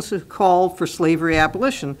abolitionists who called for slavery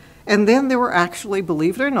abolition. And then there were actually,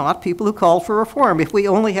 believe it or not, people who called for reform. If we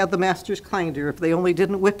only had the masters kinder, if they only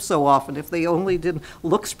didn't whip so often, if they only didn't,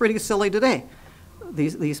 looks pretty silly today.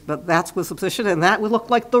 But that was the position, and that would look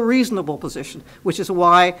like the reasonable position, which is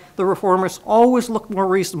why the reformers always look more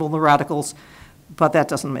reasonable than the radicals, but that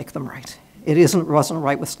doesn't make them right. It wasn't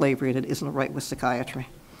right with slavery, and it isn't right with psychiatry.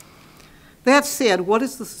 That said, what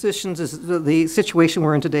is the situation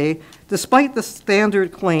we're in today? Despite the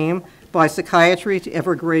standard claim by psychiatry to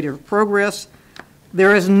ever greater progress,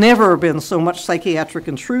 there has never been so much psychiatric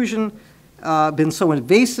intrusion, been so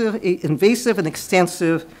invasive and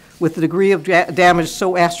extensive, with the degree of damage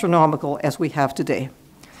so astronomical as we have today.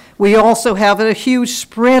 We also have a huge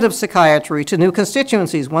spread of psychiatry to new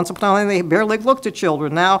constituencies. Once upon a time, they barely looked at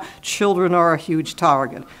children. Now, children are a huge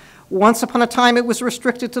target. Once upon a time, it was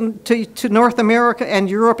restricted to North America and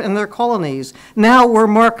Europe and their colonies. Now we're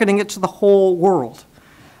marketing it to the whole world.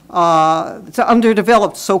 To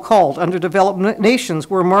underdeveloped, so-called underdeveloped nations,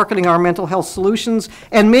 we're marketing our mental health solutions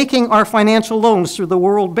and making our financial loans through the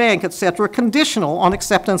World Bank, et cetera, conditional on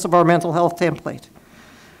acceptance of our mental health template.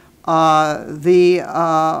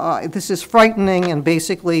 This is frightening, and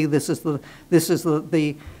basically this is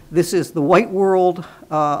the white world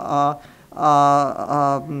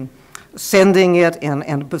sending it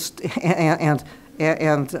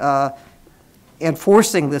and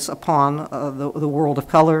forcing this upon the world of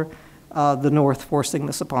color, the North forcing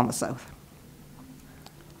this upon the South.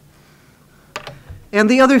 And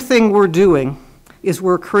the other thing we're doing is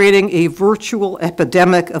we're creating a virtual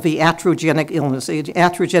epidemic of iatrogenic illness.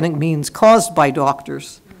 Iatrogenic means caused by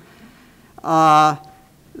doctors. And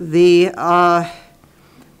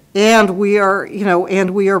we are,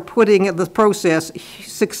 putting in the process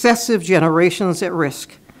successive generations at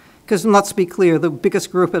risk. Because let's be clear, the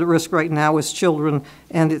biggest group at risk right now is children,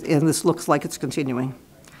 and this looks like it's continuing.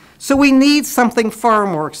 So we need something far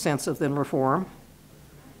more extensive than reform.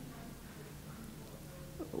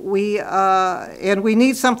 We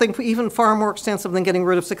need something even far more extensive than getting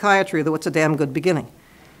rid of psychiatry, though it's a damn good beginning.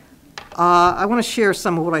 I want to share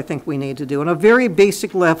some of what I think we need to do. On a very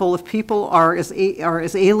basic level, if people are as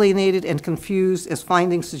alienated and confused as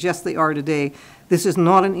findings suggest they are today, this is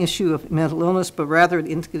not an issue of mental illness, but rather an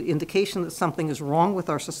indication that something is wrong with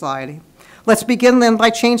our society. Let's begin then by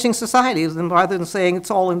changing society, and rather than saying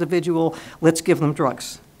it's all individual, let's give them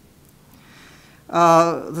drugs.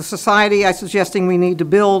 The society I'm suggesting we need to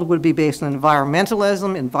build would be based on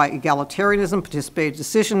environmentalism, egalitarianism, participative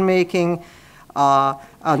decision-making,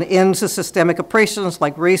 an end to systemic oppressions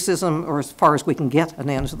like racism, or as far as we can get an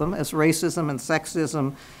end to them, as racism and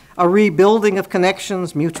sexism, a rebuilding of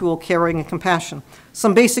connections, mutual caring and compassion.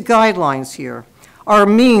 Some basic guidelines here. Our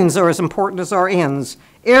means are as important as our ends.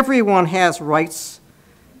 Everyone has rights,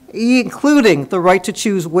 including the right to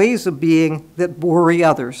choose ways of being that worry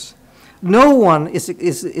others. No one is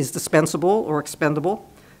dispensable or expendable.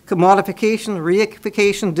 Commodification,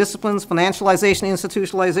 reification, disciplines, financialization,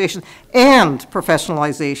 institutionalization, and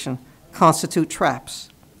professionalization constitute traps.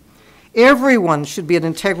 Everyone should be an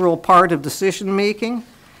integral part of decision-making.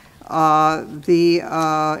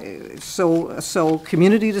 So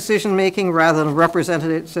community decision-making rather than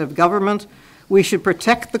representative government. We should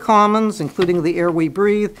protect the commons, including the air we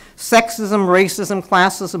breathe. Sexism, racism,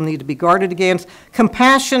 classism need to be guarded against.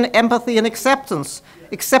 Compassion, empathy, and acceptance.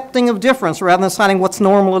 Accepting of difference rather than deciding what's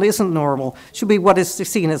normal and isn't normal should be what is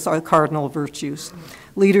seen as our cardinal virtues.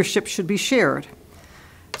 Leadership should be shared.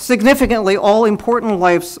 Significantly, all important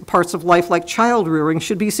parts of life, like child rearing,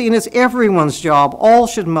 should be seen as everyone's job. All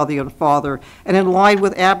should mother and father, and in line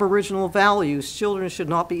with Aboriginal values. Children should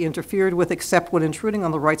not be interfered with except when intruding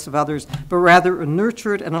on the rights of others, but rather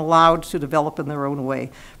nurtured and allowed to develop in their own way.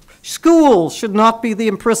 Schools should not be the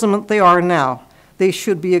imprisonment they are now. They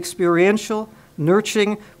should be experiential,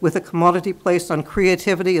 nurturing, with a commodity placed on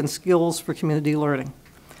creativity and skills for community learning.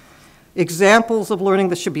 Examples of learning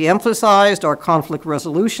that should be emphasized are conflict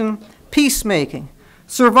resolution, peacemaking,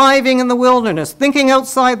 surviving in the wilderness, thinking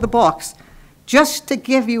outside the box. Just to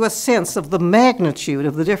give you a sense of the magnitude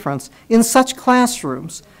of the difference, in such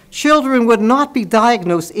classrooms, children would not be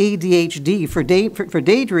diagnosed ADHD for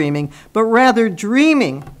daydreaming, but rather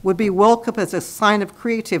dreaming would be welcomed as a sign of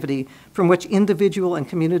creativity from which individual and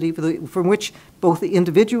community, from which both the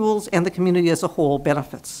individuals and the community as a whole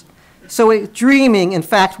benefits. So dreaming, in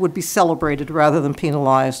fact, would be celebrated rather than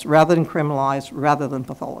penalized, rather than criminalized, rather than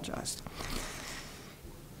pathologized.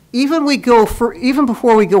 Even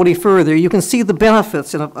before we go any further, you can see the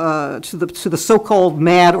benefits to the so-called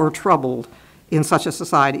mad or troubled in such a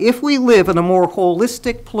society. If we live in a more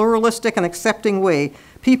holistic, pluralistic, and accepting way,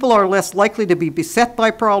 people are less likely to be beset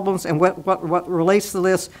by problems, and what relates to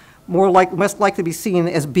this, less likely to be seen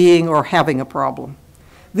as being or having a problem.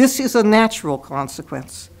 This is a natural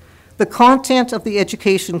consequence. The content of the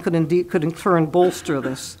education could in turn bolster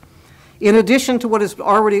this. In addition to what is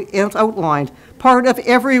already outlined, part of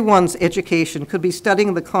everyone's education could be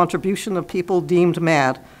studying the contribution of people deemed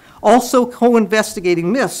mad, also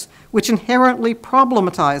co-investigating myths which inherently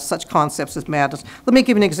problematize such concepts as madness. Let me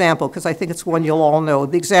give you an example, because I think it's one you'll all know,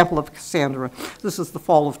 the example of Cassandra. This is the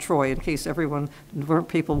fall of Troy, in case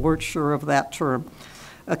people weren't sure of that term.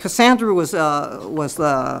 Cassandra was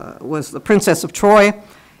the princess of Troy,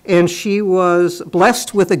 and she was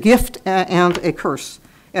blessed with a gift and a curse.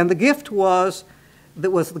 And the gift was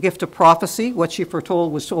the gift of prophecy. What she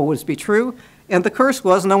foretold was to always be true. And the curse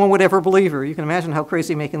was no one would ever believe her. You can imagine how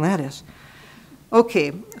crazy making that is.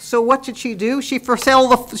 Okay, so what did she do? She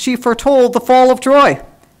foretold the fall of Troy.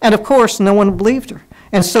 And of course, no one believed her.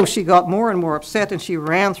 And so she got more and more upset, and she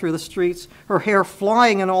ran through the streets, her hair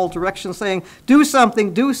flying in all directions, saying, do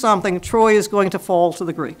something, Troy is going to fall to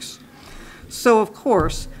the Greeks. So, of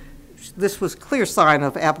course, this was a clear sign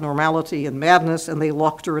of abnormality and madness, and they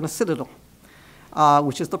locked her in a citadel,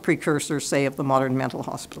 which is the precursor, say, of the modern mental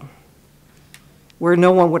hospital, where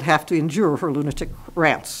no one would have to endure her lunatic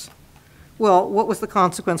rants. Well, what was the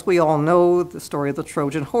consequence? We all know the story of the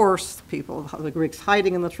Trojan horse, the Greeks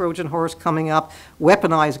hiding in the Trojan horse, coming up,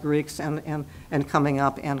 weaponized Greeks, and coming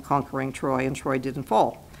up and conquering Troy, and Troy didn't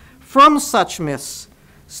fall. From such myths,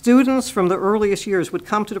 students from the earliest years would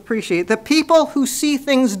come to appreciate that people who see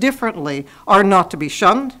things differently are not to be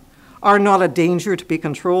shunned, are not a danger to be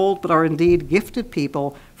controlled, but are indeed gifted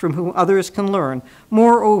people from whom others can learn.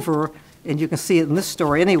 Moreover, and you can see it in this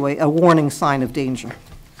story anyway, a warning sign of danger.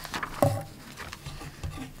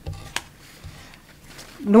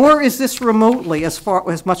 Nor is this remotely as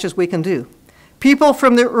much as we can do. People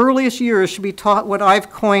from their earliest years should be taught what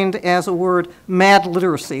I've coined as a word, mad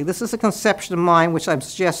literacy. This is a conception of mine which I'm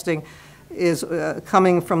suggesting is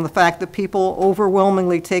coming from the fact that people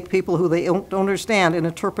overwhelmingly take people who they don't understand and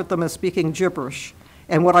interpret them as speaking gibberish.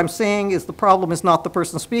 And what I'm saying is the problem is not the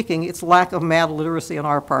person speaking, it's lack of mad literacy on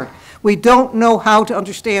our part. We don't know how to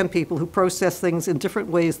understand people who process things in different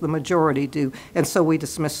ways than the majority do, and so we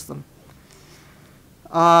dismiss them.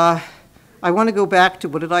 I want to go back to,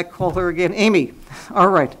 what did I call her again? Amy. All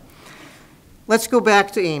right. Let's go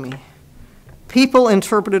back to Amy. People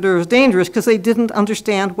interpreted her as dangerous because they didn't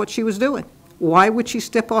understand what she was doing. Why would she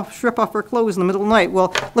strip off her clothes in the middle of the night?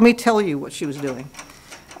 Well, let me tell you what she was doing.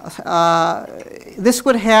 This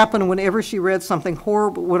would happen whenever she read something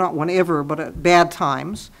horrible, well, not whenever, but at bad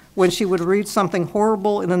times, when she would read something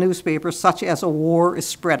horrible in the newspaper, such as a war is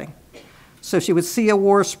spreading. So she would see a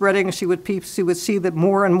war spreading. She would see that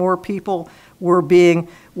more and more people were being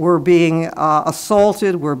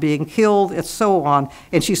assaulted, were being killed, and so on.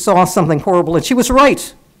 And she saw something horrible, and she was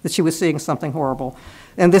right that she was seeing something horrible.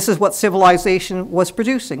 And this is what civilization was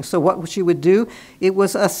producing. So what she would do, it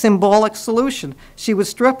was a symbolic solution. She would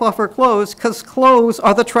strip off her clothes because clothes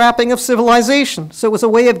are the trapping of civilization. So it was a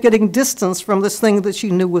way of getting distance from this thing that she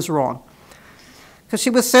knew was wrong, because she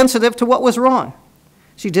was sensitive to what was wrong.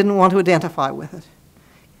 She didn't want to identify with it.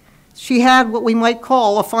 She had what we might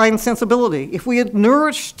call a fine sensibility. If we had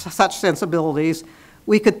nourished such sensibilities,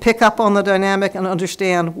 we could pick up on the dynamic and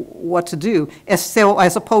understand what to do,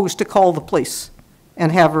 as opposed to call the police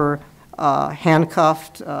and have her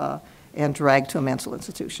handcuffed and dragged to a mental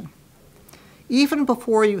institution. Even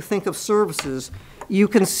before you think of services, you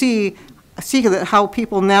can see that how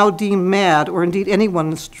people now deem mad, or indeed anyone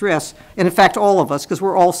in stress, and in fact all of us, because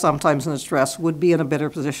we're all sometimes in stress, would be in a better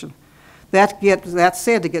position. That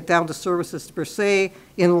said, to get down to services per se,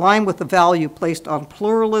 in line with the value placed on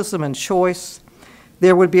pluralism and choice,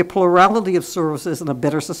 there would be a plurality of services and a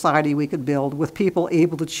better society we could build, with people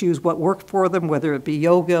able to choose what worked for them, whether it be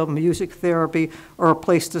yoga, music therapy, or a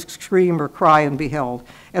place to scream or cry and be held.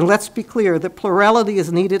 And let's be clear that plurality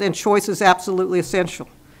is needed and choice is absolutely essential.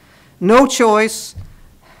 No choice,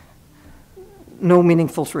 no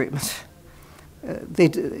meaningful treatment.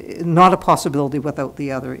 Not a possibility without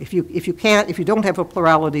the other. If you don't have a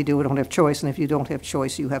plurality, you don't have choice, and if you don't have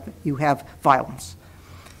choice, you have violence.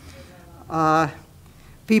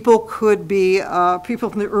 People from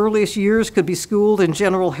the earliest years could be schooled in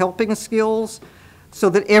general helping skills, so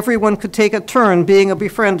that everyone could take a turn being a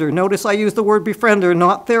befriender. Notice I use the word befriender,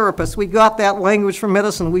 not therapist. We got that language from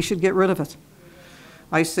medicine. We should get rid of it.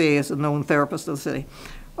 I say as a known therapist of the city.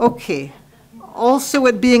 Okay. Also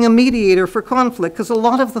at being a mediator for conflict, because a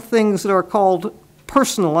lot of the things that are called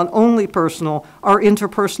personal and only personal are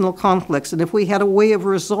interpersonal conflicts. And if we had a way of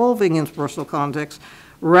resolving interpersonal conflicts,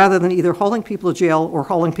 rather than either hauling people to jail or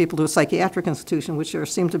hauling people to a psychiatric institution, which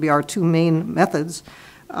seem to be our two main methods,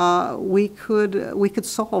 we could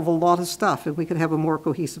solve a lot of stuff, and we could have a more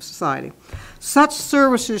cohesive society. Such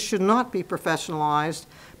services should not be professionalized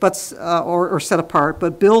or set apart,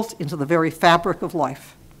 but built into the very fabric of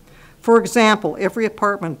life. For example, every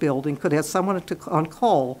apartment building could have someone on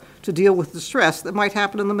call to deal with distress that might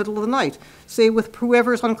happen in the middle of the night, say with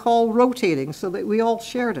whoever's on call rotating, so that we all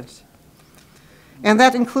shared it. And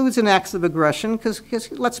that includes in acts of aggression,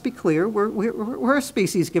 because let's be clear, we're a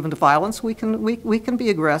species given to violence. We can be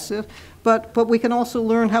aggressive, but we can also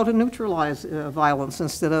learn how to neutralize violence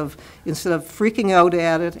instead of freaking out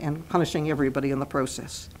at it and punishing everybody in the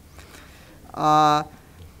process.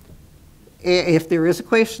 If there is a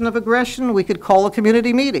question of aggression, we could call a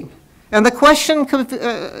community meeting. And the question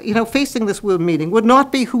facing this meeting would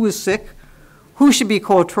not be who is sick, who should be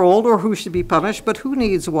controlled, or who should be punished, but who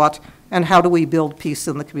needs what, and how do we build peace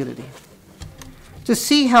in the community. To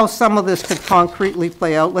see how some of this could concretely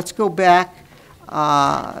play out, let's go back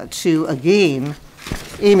to, again,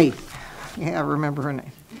 Amy. Yeah, I remember her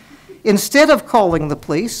name. Instead of calling the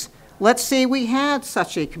police, let's say we had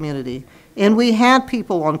such a community, and we had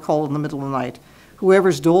people on call in the middle of the night.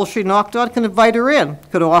 Whoever's door she knocked on can invite her in,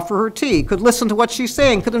 could offer her tea, could listen to what she's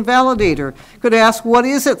saying, could invalidate her, could ask, what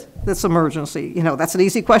is it that's emergency? You know, that's an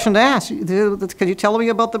easy question to ask. Can you tell me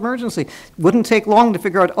about the emergency? Wouldn't take long to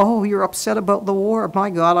figure out, oh, you're upset about the war.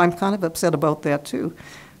 My God, I'm kind of upset about that too.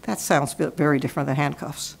 That sounds very different than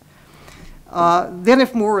handcuffs. Then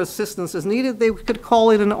if more assistance is needed, they could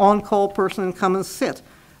call in an on-call person and come and sit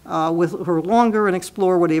with her longer and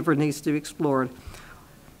explore whatever needs to be explored.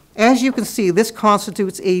 As you can see, this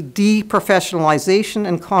constitutes a deprofessionalization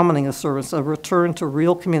and commoning of service, a return to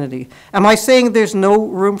real community. Am I saying there's no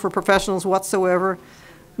room for professionals whatsoever?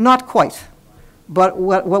 Not quite. But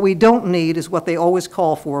what we don't need is what they always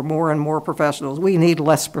call for, more and more professionals. We need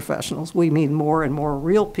less professionals. We need more and more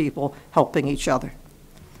real people helping each other.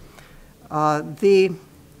 So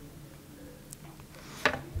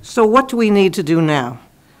what do we need to do now?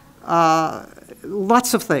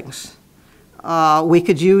 Lots of things. We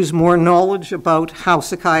could use more knowledge about how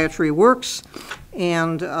psychiatry works,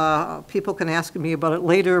 and people can ask me about it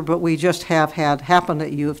later, but we just have had happen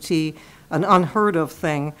at U of T, an unheard of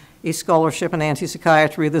thing, a scholarship in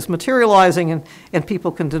anti-psychiatry that's materializing, and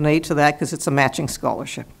people can donate to that because it's a matching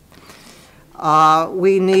scholarship.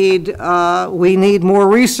 We need more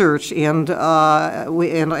research, and not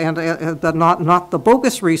the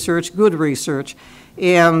bogus research, good research.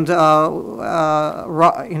 And we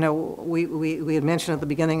had mentioned at the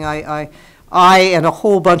beginning, I and a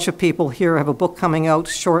whole bunch of people here have a book coming out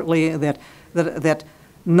shortly that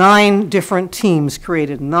 9 different teams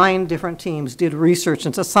created, 9 different teams did research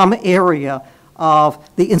into some area of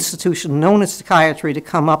the institution known as psychiatry to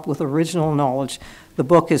come up with original knowledge. The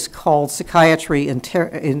book is called Psychiatry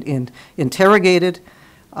Interrogated,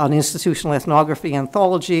 an Institutional Ethnography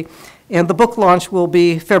Anthology. And the book launch will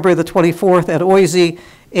be February the 24th at OISE.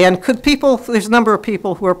 And could people, there's a number of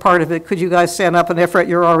people who are part of it, could you guys stand up? And Efrat,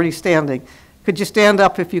 you're already standing. Could you stand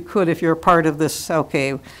up if you could, if you're a part of this?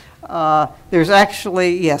 Okay. There's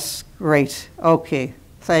actually, yes, great. Okay.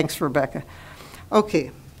 Thanks, Rebecca.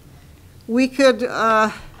 Okay. We could,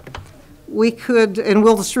 and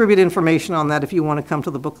we'll distribute information on that if you want to come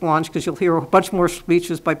to the book launch, because you'll hear a bunch more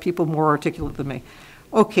speeches by people more articulate than me.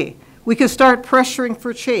 Okay. We could start pressuring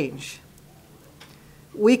for change.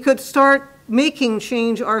 We could start making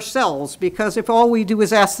change ourselves, because if all we do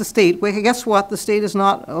is ask the state, well, guess what? The state is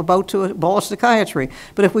not about to abolish psychiatry.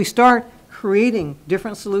 But if we start creating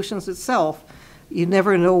different solutions itself, you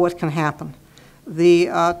never know what can happen.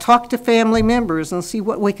 Talk to family members and see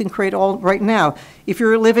what we can create right now. If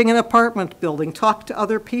you're living in an apartment building, talk to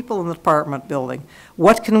other people in the apartment building.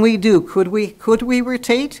 What can we do? Could we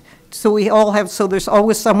rotate? So so there's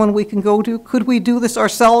always someone we can go to. Could we do this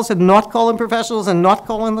ourselves and not call in professionals and not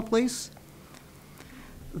call in the police?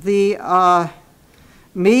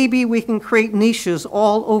 Maybe we can create niches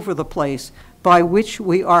all over the place by which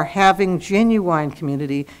we are having genuine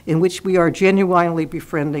community, in which we are genuinely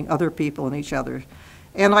befriending other people and each other.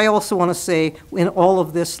 And I also want to say, in all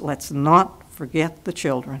of this, let's not forget the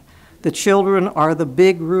children. The children are the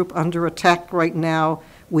big group under attack right now.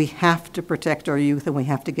 We have to protect our youth, and we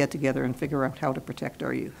have to get together and figure out how to protect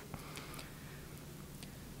our youth.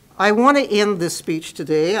 I want to end this speech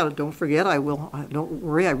today. Don't forget, I will. Don't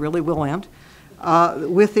worry, I really will end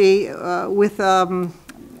with a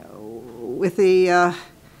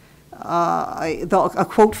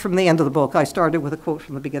quote from the end of the book. I started with a quote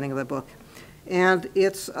from the beginning of the book, and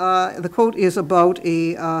the quote is about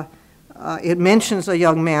it mentions a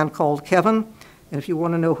young man called Kevin. And if you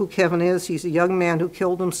want to know who Kevin is, he's a young man who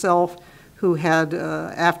killed himself, who had,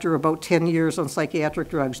 after about 10 years on psychiatric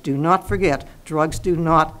drugs. Do not forget, drugs do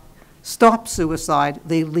not stop suicide,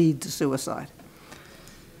 they lead to suicide.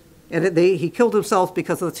 And he killed himself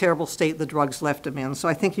because of the terrible state the drugs left him in. So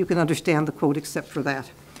I think you can understand the quote except for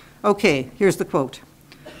that. Okay, here's the quote.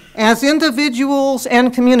 As individuals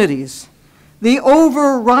and communities, the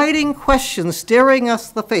overriding question staring us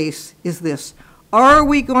in the face is this: are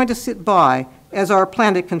we going to sit by as our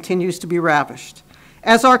planet continues to be ravished,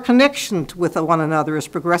 as our connection with one another is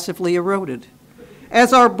progressively eroded,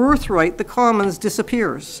 as our birthright, the commons,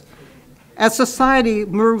 disappears, as society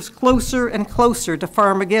moves closer and closer to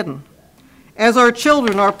Farmageddon, as our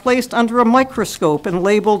children are placed under a microscope and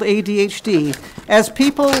labeled ADHD, as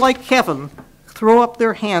people like Kevin throw up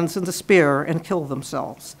their hands in despair and kill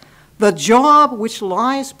themselves. The job which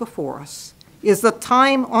lies before us is the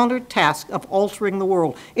time-honored task of altering the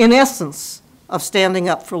world, in essence, of standing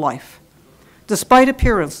up for life. Despite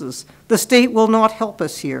appearances, the state will not help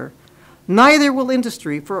us here. Neither will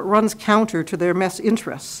industry, for it runs counter to their best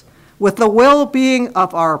interests. With the well-being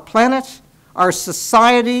of our planet, our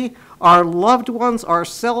society, our loved ones,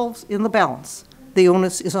 ourselves in the balance, the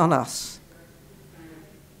onus is on us.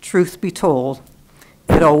 Truth be told,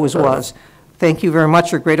 it always was. Thank you very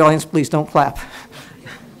much. Your great audience, please don't clap.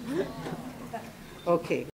 Okay.